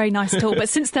it wasn't very nice at all, but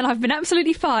since then I've been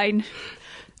absolutely fine.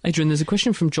 Adrian, there's a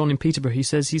question from John in Peterborough. He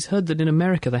says he's heard that in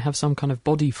America they have some kind of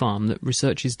body farm that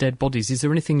researches dead bodies. Is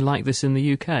there anything like this in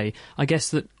the UK? I guess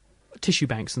that tissue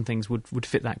banks and things would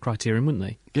fit that criterion, wouldn't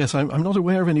they? Yes, I'm not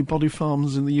aware of any body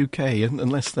farms in the UK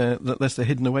unless they're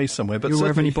hidden away somewhere. But you're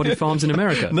aware of any body farms in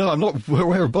America? No, I'm not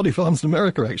aware of body farms in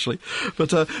America, actually.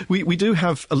 But we do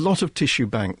have a lot of tissue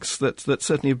banks that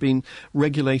certainly have been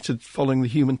regulated following the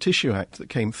Human Tissue Act that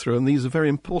came through, and these are a very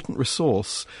important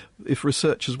resource if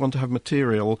researchers want to have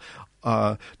material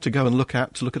to go and look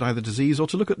at either disease or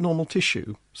to look at normal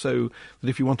tissue. So that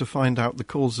if you want to find out the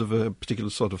cause of a particular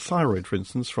sort of thyroid, for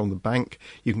instance, from the bank,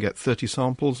 you can get 30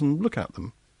 samples and look at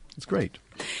them. It's great.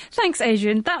 Thanks,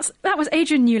 Adrian. That was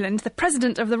Adrian Newland, the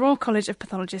President of the Royal College of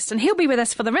Pathologists, and he'll be with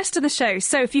us for the rest of the show.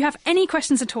 So if you have any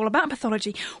questions at all about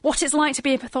pathology, what it's like to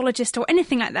be a pathologist or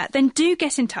anything like that, then do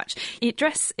get in touch. The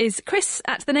address is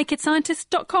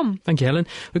chris@thenakedscientist.com. Thank you, Helen.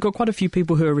 We've got quite a few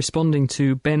people who are responding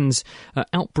to Ben's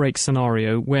outbreak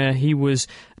scenario, where he was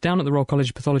down at the Royal College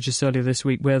of Pathologists earlier this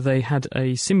week, where they had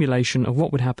a simulation of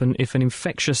what would happen if an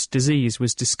infectious disease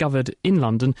was discovered in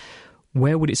London.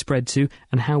 Where would it spread to,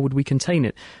 and how would we contain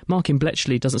it? Mark in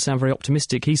Bletchley doesn't sound very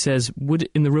optimistic. He says, would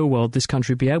in the real world this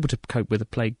country be able to cope with a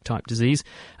plague-type disease?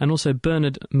 And also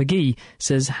Bernard McGee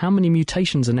says, how many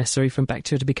mutations are necessary for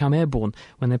bacteria to become airborne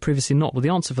when they're previously not? Well, the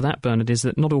answer for that, Bernard, is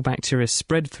that not all bacteria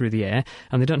spread through the air,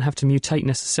 and they don't have to mutate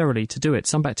necessarily to do it.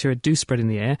 Some bacteria do spread in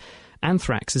the air.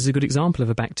 Anthrax is a good example of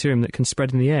a bacterium that can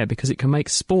spread in the air because it can make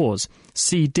spores.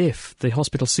 C. diff, the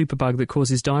hospital superbug that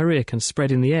causes diarrhoea, can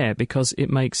spread in the air because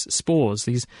it makes spores.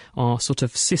 These are sort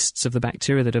of cysts of the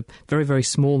bacteria that are very, very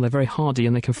small, they're very hardy,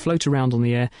 and they can float around on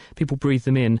the air. People breathe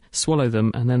them in, swallow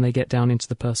them, and then they get down into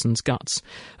the person's guts.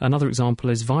 Another example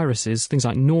is viruses, things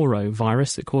like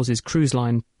norovirus that causes cruise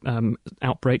line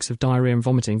outbreaks of diarrhoea and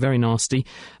vomiting, very nasty.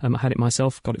 I had it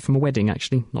myself, got it from a wedding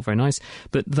actually, not very nice,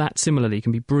 but that similarly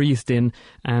can be breathed in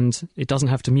and it doesn't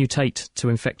have to mutate to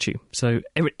infect you. So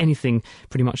anything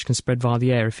pretty much can spread via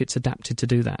the air if it's adapted to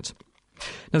do that.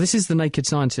 Now, this is The Naked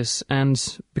Scientists,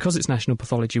 and because it's National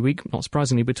Pathology Week, not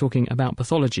surprisingly, we're talking about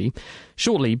pathology.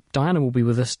 Shortly, Diana will be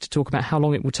with us to talk about how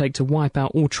long it will take to wipe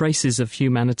out all traces of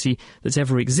humanity that's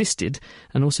ever existed,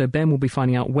 and also Ben will be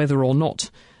finding out whether or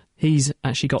not He's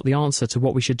actually got the answer to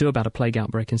what we should do about a plague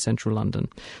outbreak in central London.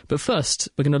 But first,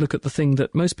 we're going to look at the thing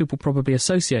that most people probably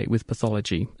associate with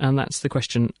pathology, and that's the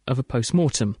question of a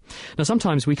post-mortem. Now,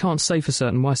 sometimes we can't say for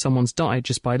certain why someone's died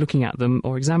just by looking at them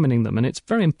or examining them, and it's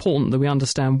very important that we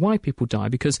understand why people die,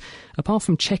 because apart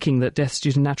from checking that death's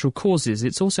due to natural causes,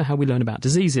 it's also how we learn about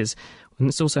diseases. And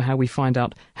it's also how we find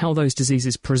out how those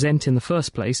diseases present in the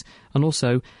first place, and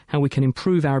also how we can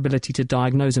improve our ability to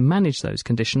diagnose and manage those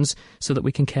conditions so that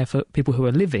we can care for people who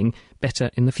are living better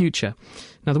in the future.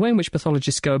 Now, the way in which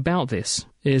pathologists go about this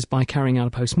is by carrying out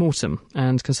a post-mortem,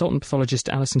 and consultant pathologist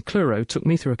Alison Clureau took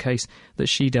me through a case that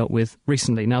she dealt with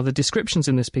recently. Now, the descriptions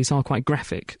in this piece are quite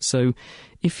graphic, so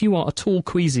if you are at all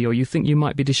queasy or you think you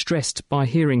might be distressed by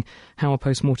hearing how a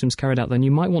post-mortem's carried out, then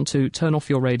you might want to turn off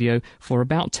your radio for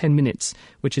about 10 minutes,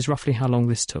 which is roughly how long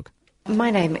this took. My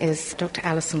name is Dr.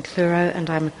 Alison Clureau, and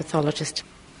I'm a pathologist.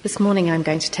 This morning I'm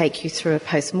going to take you through a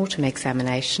post-mortem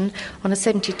examination on a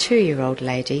 72-year-old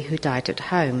lady who died at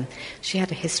home. She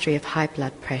had a history of high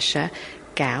blood pressure,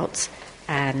 gout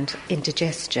and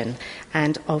indigestion,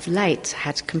 and of late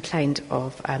had complained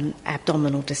of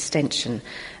abdominal distension.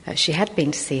 She had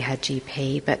been to see her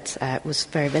GP, but was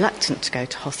very reluctant to go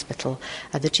to hospital.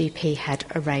 The GP had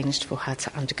arranged for her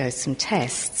to undergo some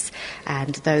tests,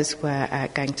 and those were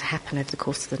going to happen over the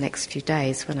course of the next few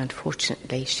days, when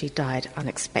unfortunately she died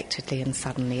unexpectedly and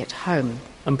suddenly at home.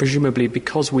 And presumably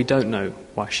because we don't know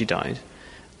why she died,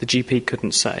 the GP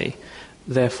couldn't say.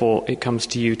 Therefore, it comes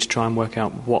to you to try and work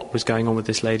out what was going on with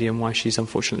this lady and why she's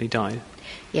unfortunately died.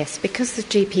 Yes, because the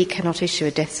GP cannot issue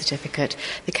a death certificate,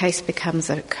 the case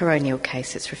becomes a coronial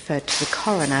case. It's referred to the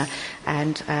coroner,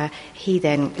 and he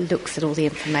then looks at all the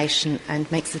information and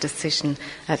makes a decision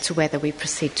to whether we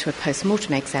proceed to a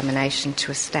post-mortem examination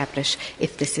to establish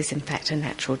if this is in fact a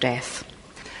natural death.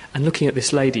 And looking at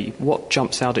this lady, what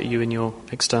jumps out at you in your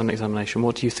external examination?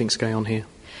 What do you think's going on here?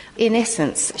 In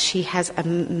essence, she has a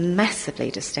massively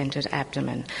distended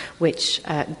abdomen, which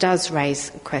does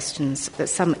raise questions that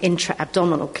some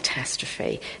intra-abdominal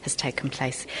catastrophe has taken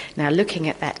place. Now, looking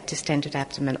at that distended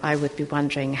abdomen, I would be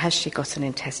wondering, has she got an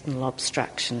intestinal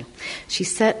obstruction? She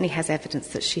certainly has evidence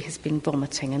that she has been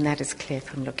vomiting, and that is clear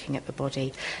from looking at the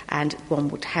body, and one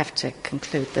would have to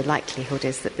conclude the likelihood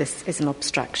is that this is an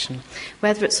obstruction.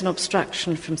 Whether it's an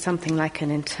obstruction from something like an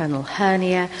internal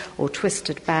hernia or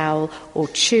twisted bowel or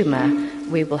tumour,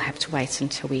 we will have to wait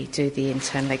until we do the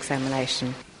internal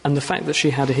examination. And the fact that she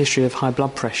had a history of high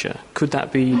blood pressure, could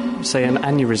that be, say, an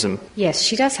aneurysm? Yes,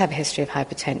 she does have a history of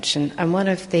hypertension, and one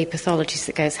of the pathologies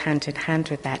that goes hand in hand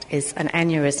with that is an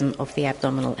aneurysm of the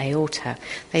abdominal aorta.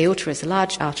 The aorta is a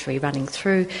large artery running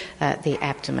through the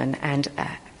abdomen, and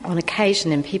on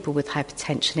occasion, in people with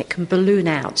hypertension, it can balloon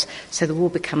out so the wall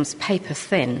becomes paper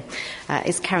thin.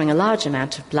 It's carrying a large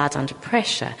amount of blood under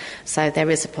pressure, so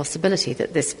there is a possibility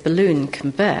that this balloon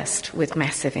can burst with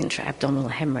massive intra-abdominal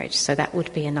hemorrhage. So that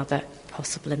would be another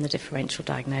possible in the differential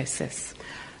diagnosis.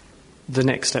 The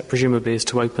next step, presumably, is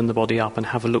to open the body up and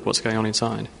have a look what's going on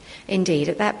inside. Indeed.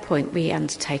 At that point, we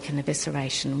undertake an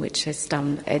evisceration, which is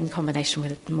done in combination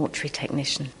with a mortuary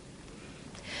technician.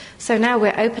 So now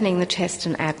we're opening the chest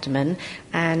and abdomen,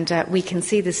 and we can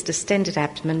see this distended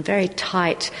abdomen very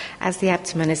tight. As the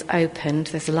abdomen is opened,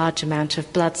 there's a large amount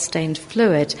of blood-stained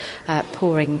fluid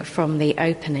pouring from the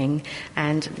opening,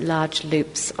 and large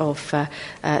loops of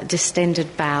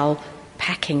distended bowel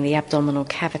packing the abdominal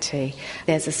cavity.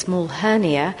 There's a small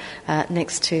hernia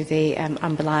next to the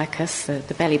umbilicus,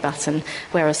 the belly button,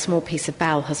 where a small piece of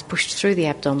bowel has pushed through the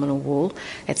abdominal wall.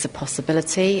 It's a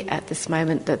possibility at this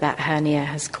moment that that hernia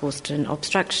has caused an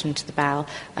obstruction to the bowel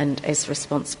and is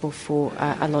responsible for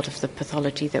a lot of the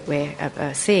pathology that we're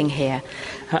seeing here.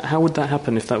 How would that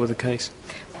happen if that were the case?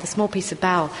 The small piece of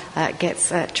bowel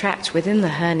gets trapped within the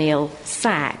hernial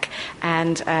sac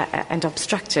and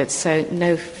obstructed, so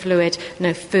no fluid,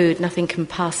 no food, nothing can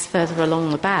pass further along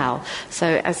the bowel.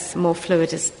 So as more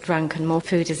fluid is drunk and more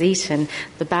food is eaten,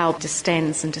 the bowel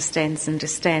distends and distends and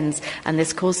distends, and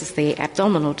this causes the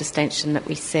abdominal distension that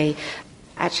we see.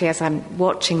 Actually, as I'm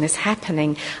watching this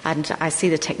happening, and I see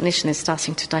the technician is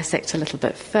starting to dissect a little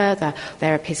bit further,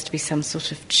 there appears to be some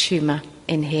sort of tumour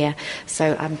in here.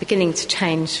 So I'm beginning to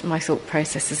change my thought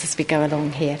processes as we go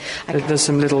along here. There's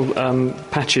some little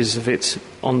patches of it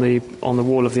on the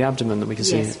wall of the abdomen that we can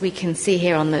see? Yes, we can see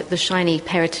here on the shiny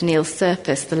peritoneal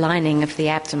surface, the lining of the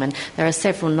abdomen, there are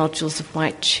several nodules of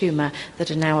white tumour that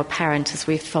are now apparent as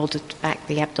we've folded back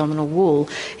the abdominal wall.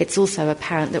 It's also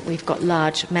apparent that we've got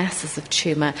large masses of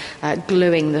tumour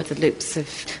gluing the loops of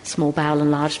small bowel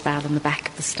and large bowel in the back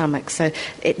of the stomach. So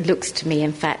it looks to me,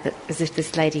 in fact, that as if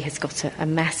this lady has got a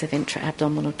massive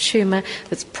intra-abdominal tumour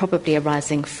that's probably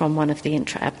arising from one of the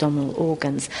intra-abdominal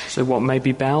organs. So what,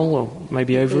 maybe bowel or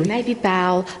maybe ovary? Maybe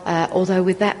bowel, although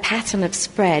with that pattern of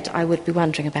spread, I would be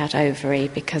wondering about ovary,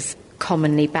 because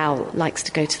commonly bowel likes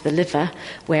to go to the liver,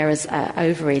 whereas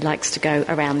ovary likes to go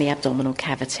around the abdominal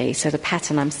cavity. So the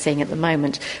pattern I'm seeing at the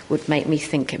moment would make me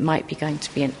think it might be going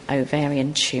to be an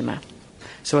ovarian tumour.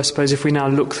 So I suppose if we now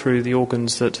look through the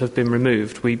organs that have been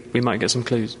removed, we might get some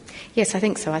clues. Yes, I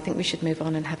think so. I think we should move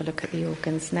on and have a look at the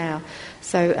organs now.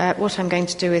 So what I'm going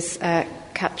to do is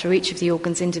cut through each of the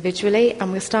organs individually,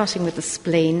 and we're starting with the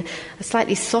spleen, a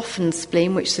slightly softened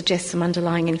spleen which suggests some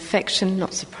underlying infection,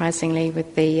 not surprisingly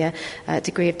with the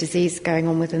degree of disease going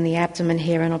on within the abdomen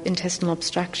here and intestinal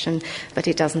obstruction, but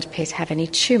it doesn't appear to have any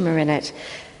tumour in it.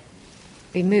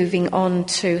 We're moving on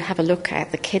to have a look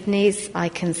at the kidneys. I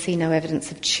can see no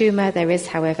evidence of tumour. There is,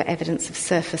 however, evidence of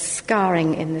surface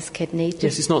scarring in this kidney.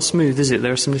 Yes, it's not smooth, is it?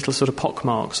 There are some little sort of pock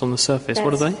marks on the surface.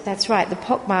 What are they? That's right. The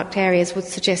pock-marked areas would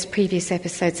suggest previous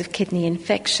episodes of kidney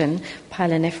infection,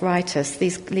 pyelonephritis.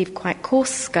 These leave quite coarse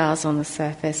scars on the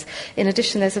surface. In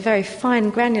addition, there's a very fine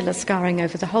granular scarring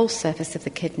over the whole surface of the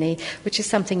kidney, which is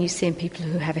something you see in people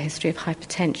who have a history of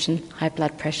hypertension, high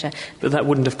blood pressure. But that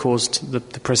wouldn't have caused the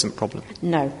present problem?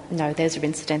 No, those are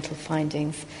incidental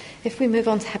findings. If we move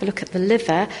on to have a look at the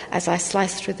liver, as I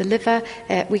slice through the liver,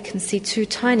 we can see two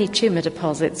tiny tumour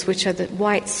deposits, which are the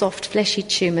white, soft, fleshy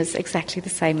tumours, exactly the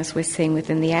same as we're seeing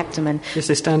within the abdomen. Yes,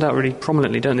 they stand out really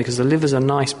prominently, don't they? Because the liver's a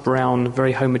nice, brown,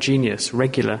 very homogeneous,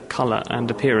 regular colour and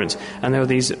appearance, and there are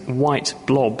these white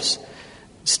blobs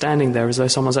standing there as though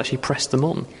someone's actually pressed them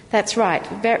on. That's right.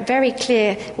 Very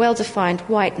clear, well-defined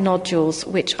white nodules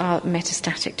which are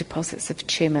metastatic deposits of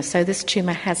tumour. So this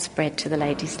tumour has spread to the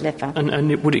lady's liver.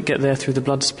 And would it get there through the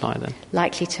blood supply then?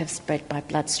 Likely to have spread by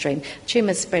bloodstream.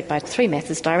 Tumours spread by three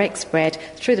methods: direct spread,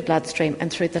 through the bloodstream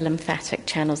and through the lymphatic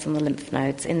channels and the lymph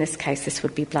nodes. In this case, this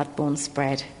would be blood-borne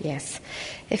spread, yes.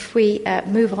 If we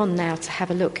move on now to have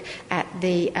a look at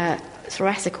the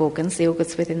thoracic organs, the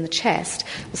organs within the chest,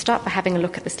 we'll start by having a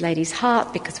look at this lady's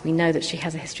heart, because we know that she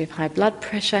has a history of high blood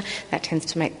pressure. That tends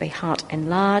to make the heart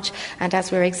enlarge, and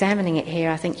as we're examining it here,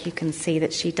 I think you can see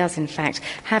that she does in fact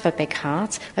have a big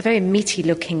heart, a very meaty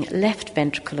looking left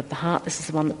ventricle of the heart. This is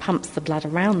the one that pumps the blood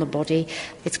around the body.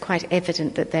 It's quite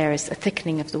evident that there is a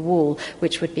thickening of the wall,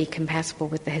 which would be compatible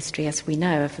with the history, as we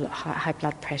know, of high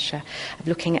blood pressure. I'm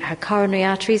looking at her coronary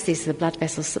arteries. These are the blood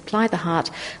vessels that supply the heart,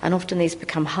 and often these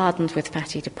become hardened with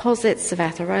fatty deposits of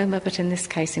atheroma, but in this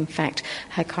case, in fact,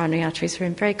 her coronary arteries are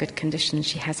in very good condition.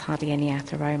 She has hardly any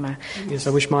atheroma. Yes, I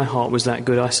wish my heart was that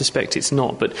good. I suspect it's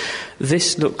not, but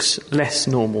this looks less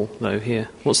normal, though, here.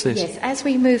 What's this? Yes, as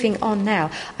we're moving on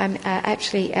now, I'm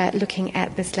actually looking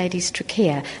at this lady's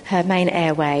trachea, her main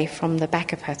airway from the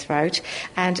back of her throat,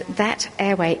 and that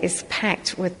airway is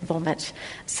packed with vomit.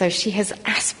 So she has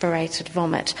aspirated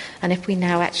vomit. And if we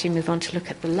now actually move on to look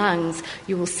at the lungs,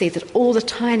 you will see that all the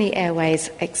tiny airways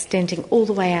extending all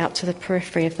the way out to the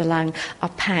periphery of the lung are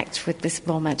packed with this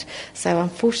vomit. So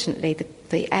unfortunately,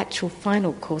 the actual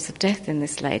final cause of death in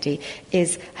this lady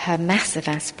is her massive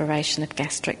aspiration of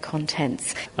gastric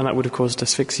contents. And that would have caused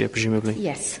asphyxia, presumably?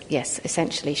 Yes.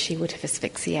 Essentially, she would have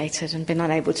asphyxiated and been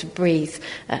unable to breathe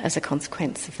as a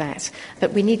consequence of that.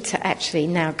 But we need to actually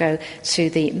now go to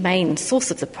the main source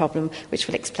of the problem, which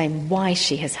will explain why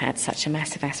she has had such a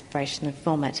massive aspiration of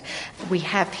vomit. We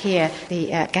have here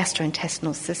the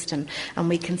gastrointestinal system, and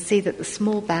we can see that the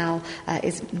small bowel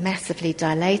is massively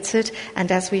dilated, and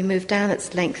as we move down its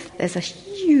length, there's a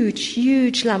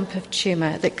huge lump of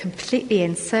tumour that completely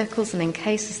encircles and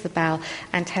encases the bowel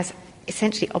and has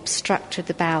essentially obstructed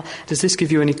the bowel. Does this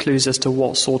give you any clues as to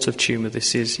what sort of tumour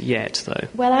this is yet, though?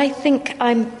 Well, I think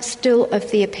I'm still of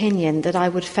the opinion that I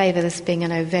would favour this being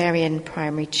an ovarian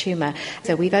primary tumour.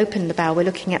 So we've opened the bowel, we're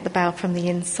looking at the bowel from the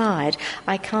inside.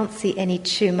 I can't see any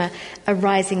tumour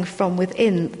arising from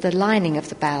within the lining of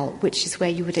the bowel, which is where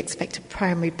you would expect a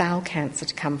primary bowel cancer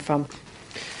to come from.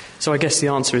 So I guess the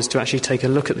answer is to actually take a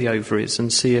look at the ovaries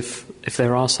and see if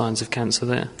there are signs of cancer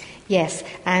there. Yes,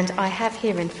 and I have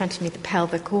here in front of me the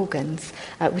pelvic organs,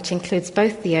 which includes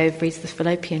both the ovaries, the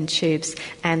fallopian tubes,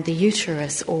 and the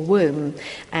uterus or womb.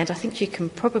 And I think you can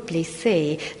probably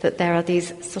see that there are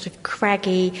these sort of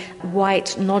craggy,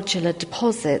 white, nodular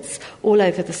deposits all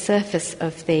over the surface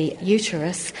of the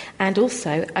uterus and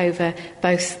also over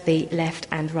both the left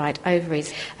and right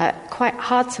ovaries. Quite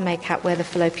hard to make out where the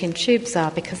fallopian tubes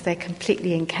are because they're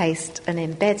completely encased and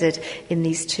embedded in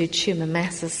these two tumour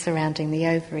masses surrounding the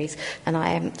ovaries. And I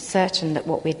am certain that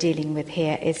what we're dealing with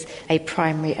here is a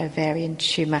primary ovarian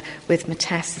tumour with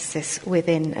metastasis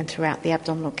within and throughout the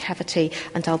abdominal cavity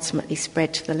and ultimately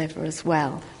spread to the liver as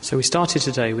well. So we started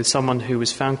today with someone who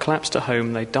was found collapsed at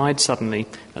home. They died suddenly.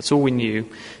 That's all we knew.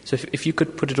 So if you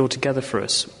could put it all together for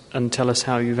us and tell us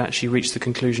how you've actually reached the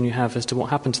conclusion you have as to what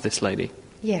happened to this lady.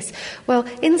 Yes. Well,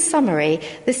 in summary,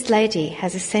 this lady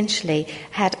has essentially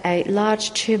had a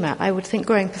large tumour, I would think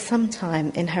growing for some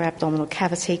time, in her abdominal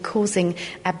cavity, causing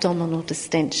abdominal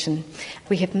distension.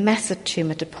 We have massive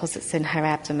tumour deposits in her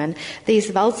abdomen. These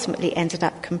have ultimately ended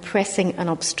up compressing and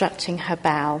obstructing her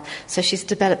bowel. So she's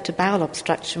developed a bowel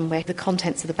obstruction where the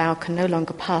contents of the bowel can no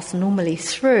longer pass normally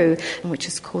through, which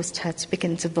has caused her to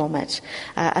begin to vomit.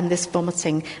 And this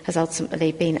vomiting has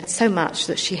ultimately been so much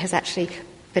that she has actually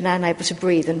been unable to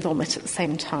breathe and vomit at the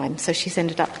same time. So she's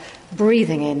ended up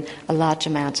breathing in a large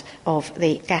amount of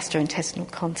the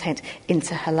gastrointestinal content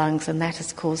into her lungs, and that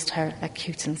has caused her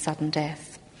acute and sudden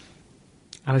death.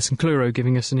 Alison Clureau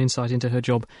giving us an insight into her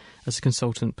job as a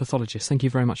consultant pathologist. Thank you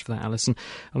very much for that, Alison.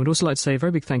 I would also like to say a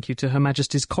very big thank you to Her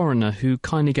Majesty's Coroner, who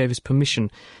kindly gave us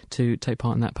permission to take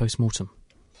part in that post-mortem.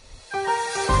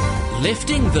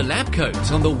 Lifting the lab coat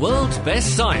on the world's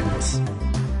best science.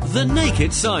 The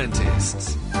Naked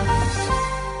Scientists.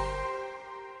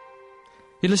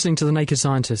 You're listening to The Naked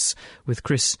Scientists with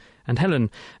Chris and Helen,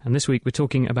 and this week we're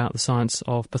talking about the science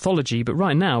of pathology, but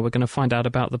right now we're going to find out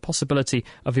about the possibility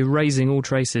of erasing all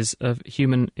traces of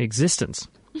human existence.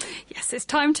 Yes, it's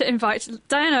time to invite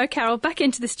Diana O'Carroll back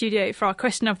into the studio for our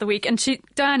question of the week. And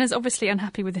Diana's obviously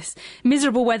unhappy with this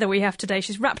miserable weather we have today.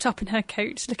 She's wrapped up in her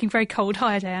coat, looking very cold.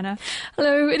 Hi, Diana.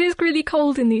 Hello, it is really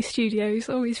cold in these studios,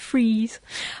 always freeze.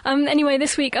 Anyway,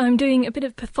 this week I'm doing a bit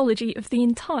of pathology of the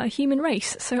entire human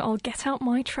race, so I'll get out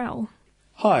my trowel.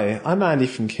 Hi, I'm Andy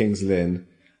from King's Lynn.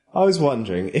 I was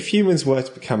wondering, if humans were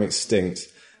to become extinct,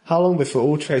 how long before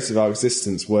all traces of our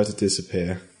existence were to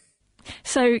disappear?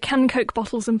 So, can Coke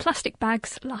bottles and plastic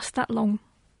bags last that long?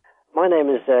 My name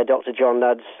is Dr. John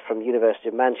Nudds from the University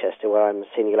of Manchester, where I'm a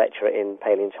senior lecturer in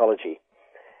paleontology.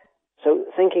 So,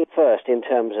 thinking first in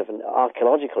terms of an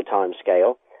archaeological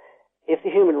timescale, if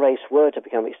the human race were to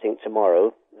become extinct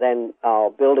tomorrow, then our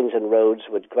buildings and roads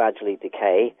would gradually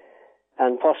decay,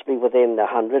 and possibly within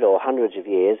 100 or hundreds of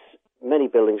years, many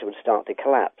buildings would start to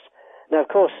collapse. Now, of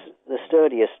course, the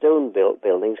sturdier stone-built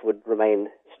buildings would remain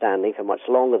standing for much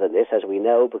longer than this, as we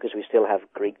know, because we still have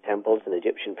Greek temples and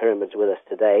Egyptian pyramids with us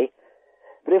today.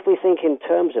 But if we think in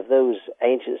terms of those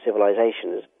ancient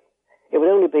civilizations, it would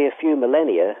only be a few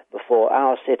millennia before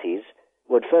our cities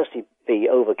would firstly be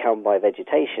overcome by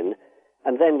vegetation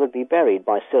and then would be buried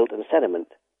by silt and sediment.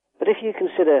 But if you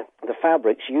consider the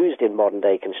fabrics used in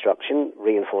modern-day construction,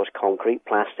 reinforced concrete,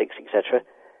 plastics, etc.,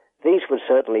 these would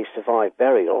certainly survive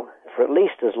burial for at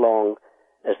least as long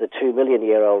as the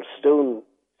 2-million-year-old stone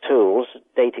tools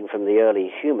dating from the early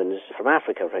humans from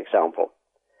Africa, for example.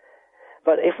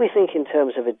 But if we think in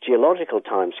terms of a geological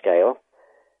timescale,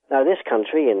 now this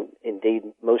country, and indeed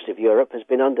most of Europe, has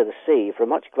been under the sea for a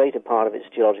much greater part of its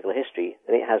geological history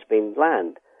than it has been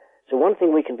land. So one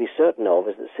thing we can be certain of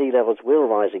is that sea levels will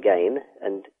rise again,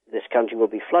 and this country will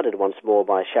be flooded once more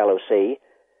by a shallow sea,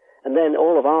 and then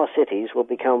all of our cities will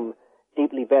become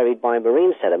deeply buried by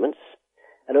marine sediments,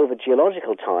 and over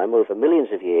geological time, over millions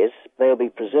of years, they'll be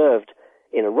preserved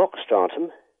in a rock stratum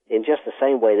in just the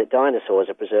same way that dinosaurs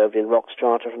are preserved in rock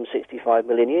strata from 65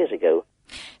 million years ago.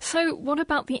 So what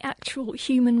about the actual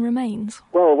human remains?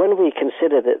 Well, when we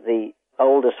consider that the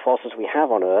oldest fossils we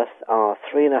have on Earth are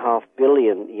 3.5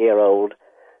 billion-year-old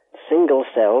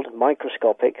single-celled,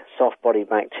 microscopic, soft-bodied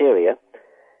bacteria,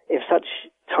 if such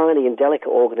tiny and delicate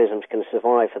organisms can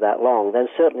survive for that long, then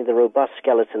certainly the robust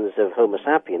skeletons of Homo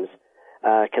sapiens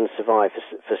can survive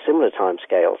for similar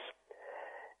timescales.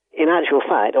 In actual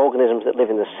fact, organisms that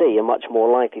live in the sea are much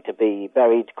more likely to be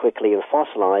buried quickly and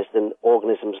fossilized than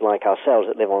organisms like ourselves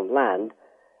that live on land,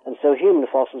 and so human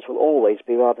fossils will always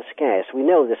be rather scarce. We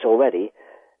know this already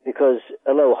because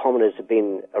although hominids have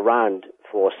been around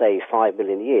for, say, 5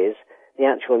 million years, the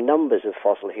actual numbers of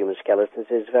fossil human skeletons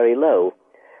is very low.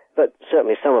 But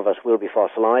certainly some of us will be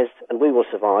fossilised, and we will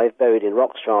survive buried in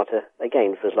rock strata,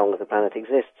 again, for as long as the planet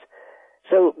exists.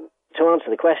 So, to answer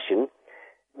the question,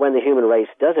 when the human race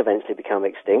does eventually become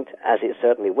extinct, as it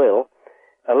certainly will,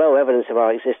 although evidence of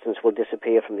our existence will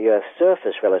disappear from the Earth's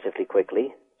surface relatively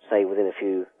quickly, say within a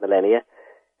few millennia,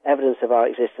 evidence of our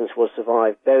existence will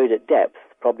survive buried at depth,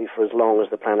 probably for as long as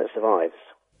the planet survives.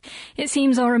 It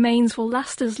seems our remains will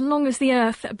last as long as the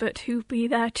Earth, but who'll be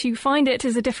there to find it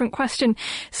is a different question.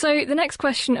 So the next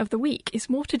question of the week is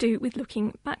more to do with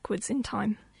looking backwards in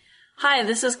time. Hi,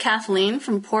 this is Kathleen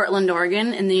from Portland,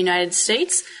 Oregon in the United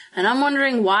States, and I'm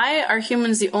wondering, why are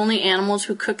humans the only animals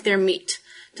who cook their meat?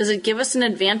 Does it give us an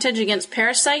advantage against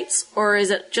parasites, or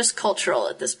is it just cultural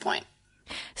at this point?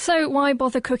 So why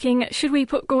bother cooking? Should we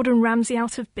put Gordon Ramsay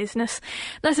out of business?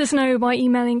 Let us know by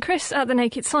emailing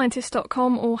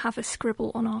chris@thenakedscientist.com or have a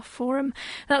scribble on our forum.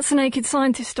 That's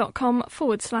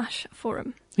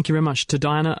thenakedscientist.com/forum. Thank you very much to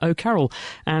Diana O'Carroll.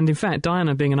 And in fact,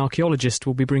 Diana, being an archaeologist,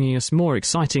 will be bringing us more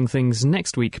exciting things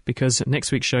next week, because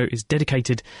next week's show is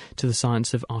dedicated to the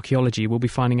science of archaeology. We'll be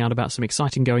finding out about some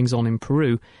exciting goings-on in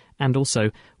Peru, and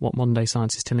also what modern-day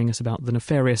science is telling us about the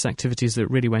nefarious activities that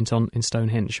really went on in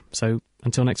Stonehenge. So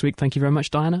until next week, thank you very much,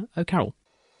 Diana O'Carroll.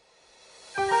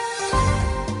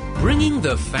 Bringing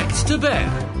the facts to bear.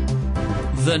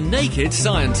 The Naked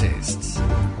Scientists.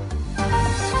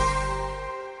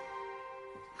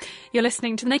 You're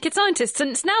listening to The Naked Scientists,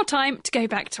 and it's now time to go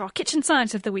back to our kitchen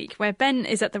science of the week, where Ben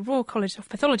is at the Royal College of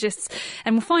Pathologists,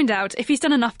 and we'll find out if he's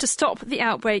done enough to stop the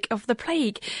outbreak of the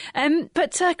plague.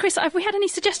 But Chris, have we had any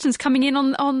suggestions coming in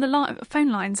on the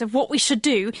phone lines of what we should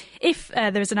do if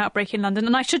there is an outbreak in London?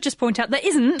 And I should just point out there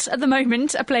isn't, at the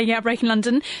moment, a plague outbreak in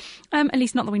London, at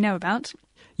least not that we know about.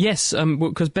 Yes,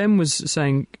 because Ben was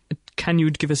saying, can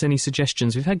you give us any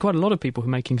suggestions? We've had quite a lot of people who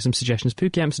are making some suggestions.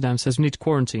 Pookie Amsterdam says we need to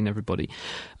quarantine everybody.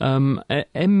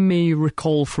 Emmy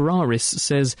Recall Ferraris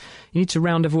says you need to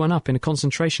round everyone up in a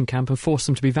concentration camp and force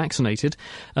them to be vaccinated.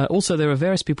 Also, there are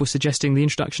various people suggesting the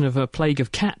introduction of a plague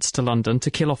of cats to London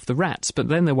to kill off the rats, but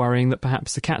then they're worrying that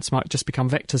perhaps the cats might just become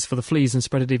vectors for the fleas and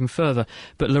spread it even further.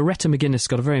 But Loretta McGuinness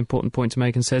got a very important point to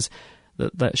make and says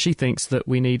that she thinks that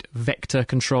we need vector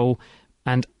control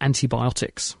and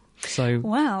antibiotics. So,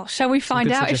 well, shall we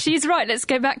find out if she's right? Let's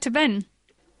go back to Ben.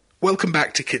 Welcome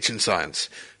back to Kitchen Science.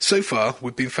 So far,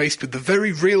 we've been faced with the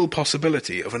very real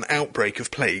possibility of an outbreak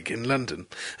of plague in London,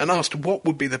 and asked what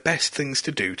would be the best things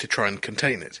to do to try and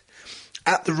contain it.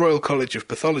 At the Royal College of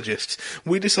Pathologists,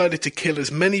 we decided to kill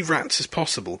as many rats as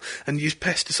possible and use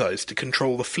pesticides to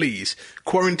control the fleas,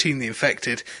 quarantine the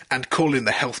infected, and call in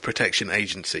the Health Protection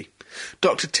Agency.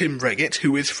 Dr. Tim Reggett,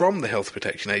 who is from the Health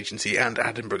Protection Agency and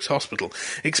Addenbrooke's Hospital,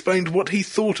 explained what he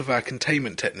thought of our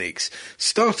containment techniques,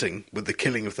 starting with the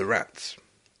killing of the rats.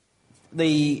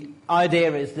 The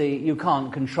idea is that you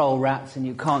can't control rats and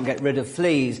you can't get rid of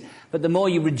fleas, but the more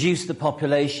you reduce the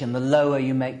population, the lower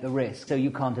you make the risk. So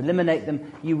you can't eliminate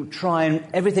them, you try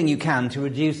everything you can to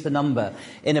reduce the number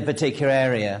in a particular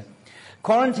area.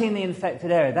 Quarantine the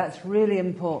infected area, that's really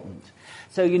important.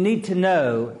 So you need to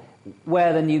know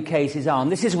where the new cases are.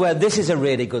 And this is where this is a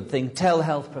really good thing. Tell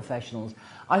health professionals.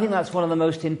 I think that's one of the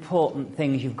most important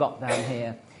things you've got down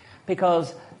here,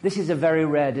 because this is a very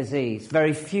rare disease.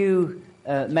 Very few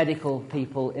medical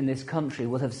people in this country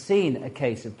will have seen a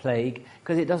case of plague,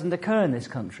 because it doesn't occur in this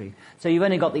country. So you've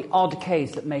only got the odd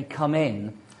case that may come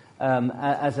in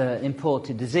as an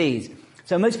imported disease.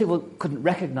 So most people couldn't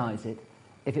recognise it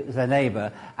if it was their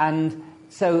neighbour. And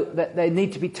so that they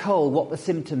need to be told what the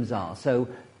symptoms are. So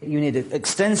you need an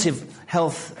extensive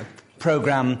health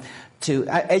programme to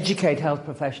educate health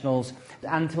professionals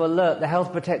and to alert the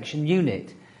Health Protection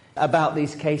Unit about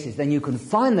these cases. Then you can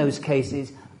find those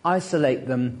cases, isolate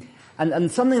them,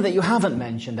 and something that you haven't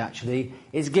mentioned, actually,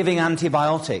 is giving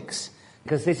antibiotics,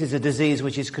 because this is a disease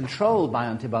which is controlled by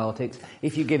antibiotics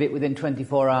if you give it within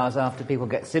 24 hours after people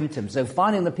get symptoms. So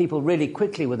finding the people really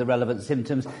quickly with the relevant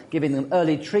symptoms, giving them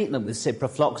early treatment with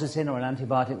ciprofloxacin or an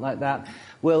antibiotic like that,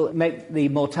 will make the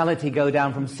mortality go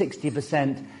down from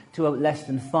 60% to less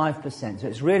than 5%. So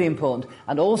it's really important.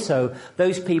 And also,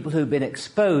 those people who've been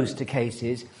exposed to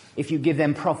cases, if you give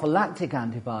them prophylactic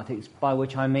antibiotics, by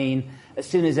which I mean as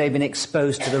soon as they've been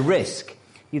exposed to the risk,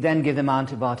 you then give them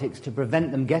antibiotics to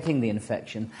prevent them getting the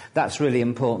infection. That's really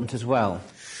important as well.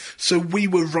 So we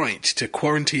were right to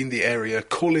quarantine the area,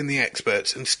 call in the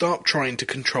experts, and start trying to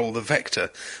control the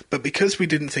vector. But because we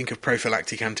didn't think of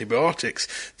prophylactic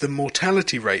antibiotics, the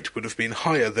mortality rate would have been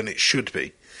higher than it should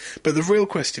be. But the real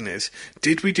question is,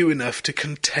 did we do enough to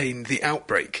contain the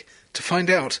outbreak? To find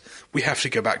out, we have to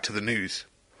go back to the news.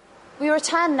 We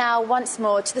return now once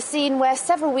more to the scene where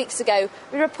several weeks ago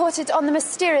we reported on the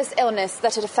mysterious illness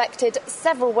that had affected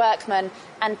several workmen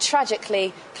and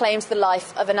tragically claimed the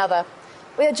life of another.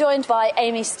 We are joined by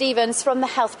Amy Stevens from the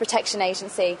Health Protection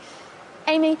Agency.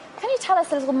 Amy, can you tell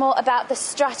us a little more about the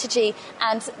strategy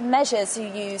and measures you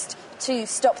used to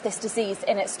stop this disease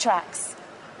in its tracks?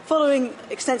 Following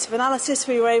extensive analysis,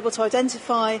 we were able to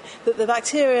identify that the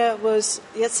bacteria was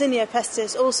Yersinia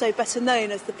pestis, also better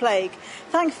known as the plague.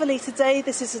 Thankfully, today,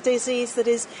 this is a disease that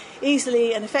is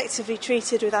easily and effectively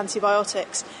treated with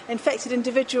antibiotics. Infected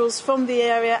individuals from the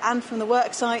area and from the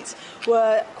worksite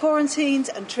were quarantined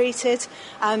and treated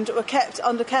and were kept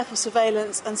under careful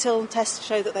surveillance until tests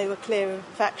showed that they were clear of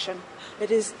infection.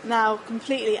 It is now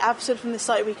completely absent from the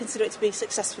site. We consider it to be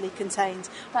successfully contained.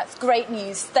 That's great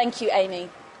news. Thank you, Amy.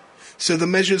 So the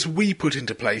measures we put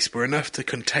into place were enough to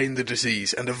contain the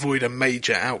disease and avoid a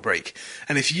major outbreak.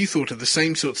 And if you thought of the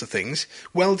same sorts of things,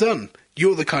 well done.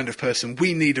 You're the kind of person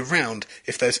we need around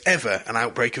if there's ever an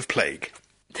outbreak of plague.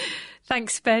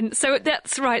 Thanks, Ben. So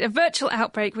that's right, a virtual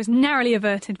outbreak was narrowly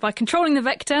averted by controlling the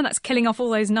vector, that's killing off all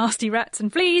those nasty rats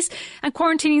and fleas, and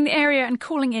quarantining the area and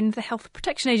calling in the Health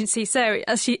Protection Agency. So,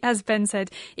 as Ben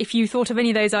said, if you thought of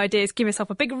any of those ideas, give yourself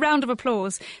a big round of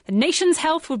applause. The nation's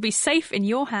health would be safe in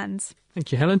your hands.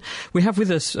 Thank you, Helen. We have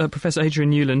with us Professor Adrian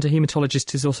Newland, a haematologist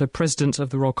who's also president of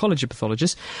the Royal College of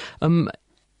Pathologists.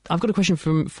 I've got a question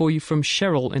for you from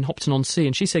Cheryl in Hopton-on-Sea,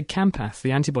 and she said Campath,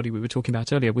 the antibody we were talking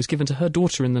about earlier, was given to her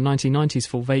daughter in the 1990s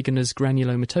for Wegener's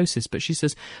granulomatosis. But she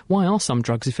says, why are some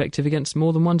drugs effective against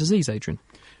more than one disease, Adrian?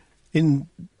 In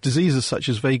diseases such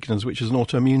as Wegener's, which is an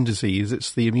autoimmune disease,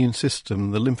 it's the immune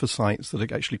system, the lymphocytes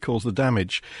that actually cause the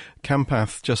damage.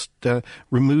 Campath just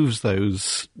removes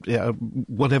those,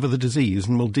 whatever the disease,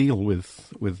 and will deal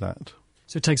with that.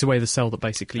 So it takes away the cell that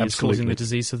basically is causing the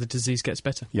disease, so the disease gets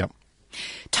better. Yeah.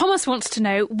 Thomas wants to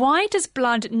know, why does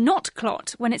blood not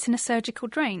clot when it's in a surgical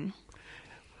drain?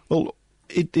 Well,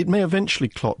 it may eventually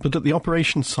clot, but at the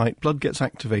operation site, blood gets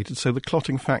activated, so the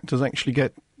clotting factors actually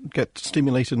get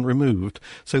stimulated and removed,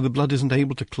 so the blood isn't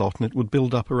able to clot, and it would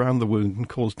build up around the wound and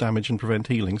cause damage and prevent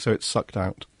healing, so it's sucked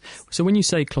out. So when you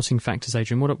say clotting factors,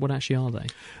 Adrian, what actually are they?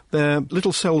 They're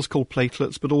little cells called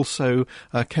platelets, but also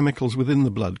chemicals within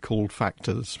the blood called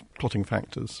factors, clotting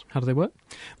factors. How do they work?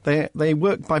 They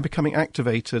work by becoming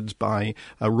activated by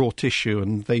raw tissue,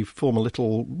 and they form a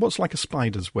little, what's like a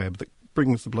spider's web that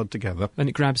brings the blood together. And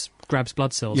it grabs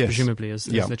blood cells, yes, presumably, as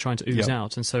they're trying to ooze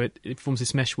out, and so it forms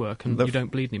this meshwork, and you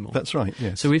don't bleed anymore. That's right,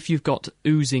 yes. So if you've got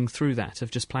oozing through that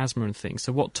of just plasma and things,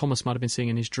 so what Thomas might have been seeing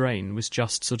in his drain was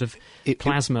just sort of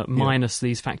plasma minus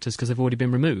these factors because they've already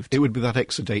been removed. It would be that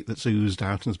exudate that's oozed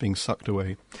out and is being sucked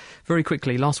away. Very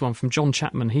quickly, last one from John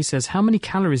Chapman. He says, how many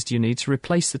calories do you need to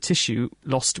replace the tissue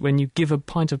lost when you give a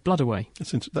pint of blood away?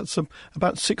 That's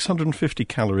about 650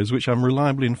 calories, which I'm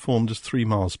reliably informed is 3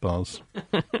 Mars bars.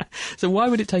 So why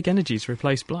would it take energy to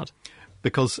replace blood?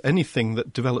 Because anything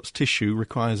that develops tissue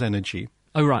requires energy.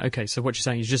 Oh, right, OK. So what you're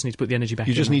saying is you just need to put the energy back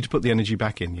in. You just need to put the energy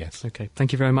back in, yes. OK.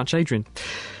 Thank you very much, Adrian.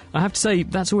 I have to say,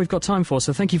 that's all we've got time for,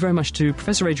 so thank you very much to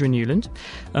Professor Adrian Newland.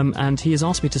 And he has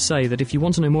asked me to say that if you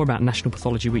want to know more about National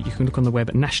Pathology Week, you can look on the web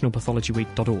at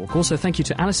nationalpathologyweek.org. Also, thank you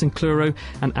to Alison Cluro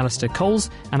and Alistair Coles,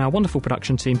 and our wonderful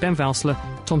production team, Ben Valsler,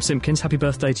 Tom Simpkins. Happy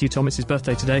birthday to you, Tom. It's his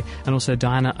birthday today. And also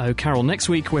Diana O'Carroll. Next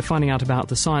week, we're finding out about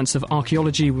the science of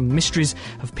archaeology, mysteries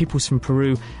of peoples from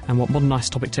Peru, and what modern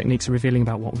isotopic techniques are revealing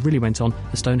about what really went on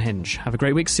at Stonehenge. Have a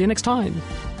great week. See you next time.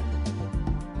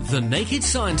 The Naked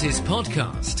Scientist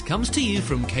podcast comes to you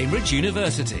from Cambridge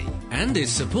University and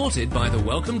is supported by the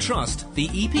Wellcome Trust, the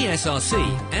EPSRC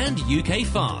and UK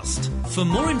FAST. For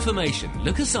more information,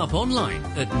 look us up online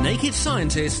at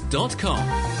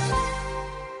nakedscientist.com.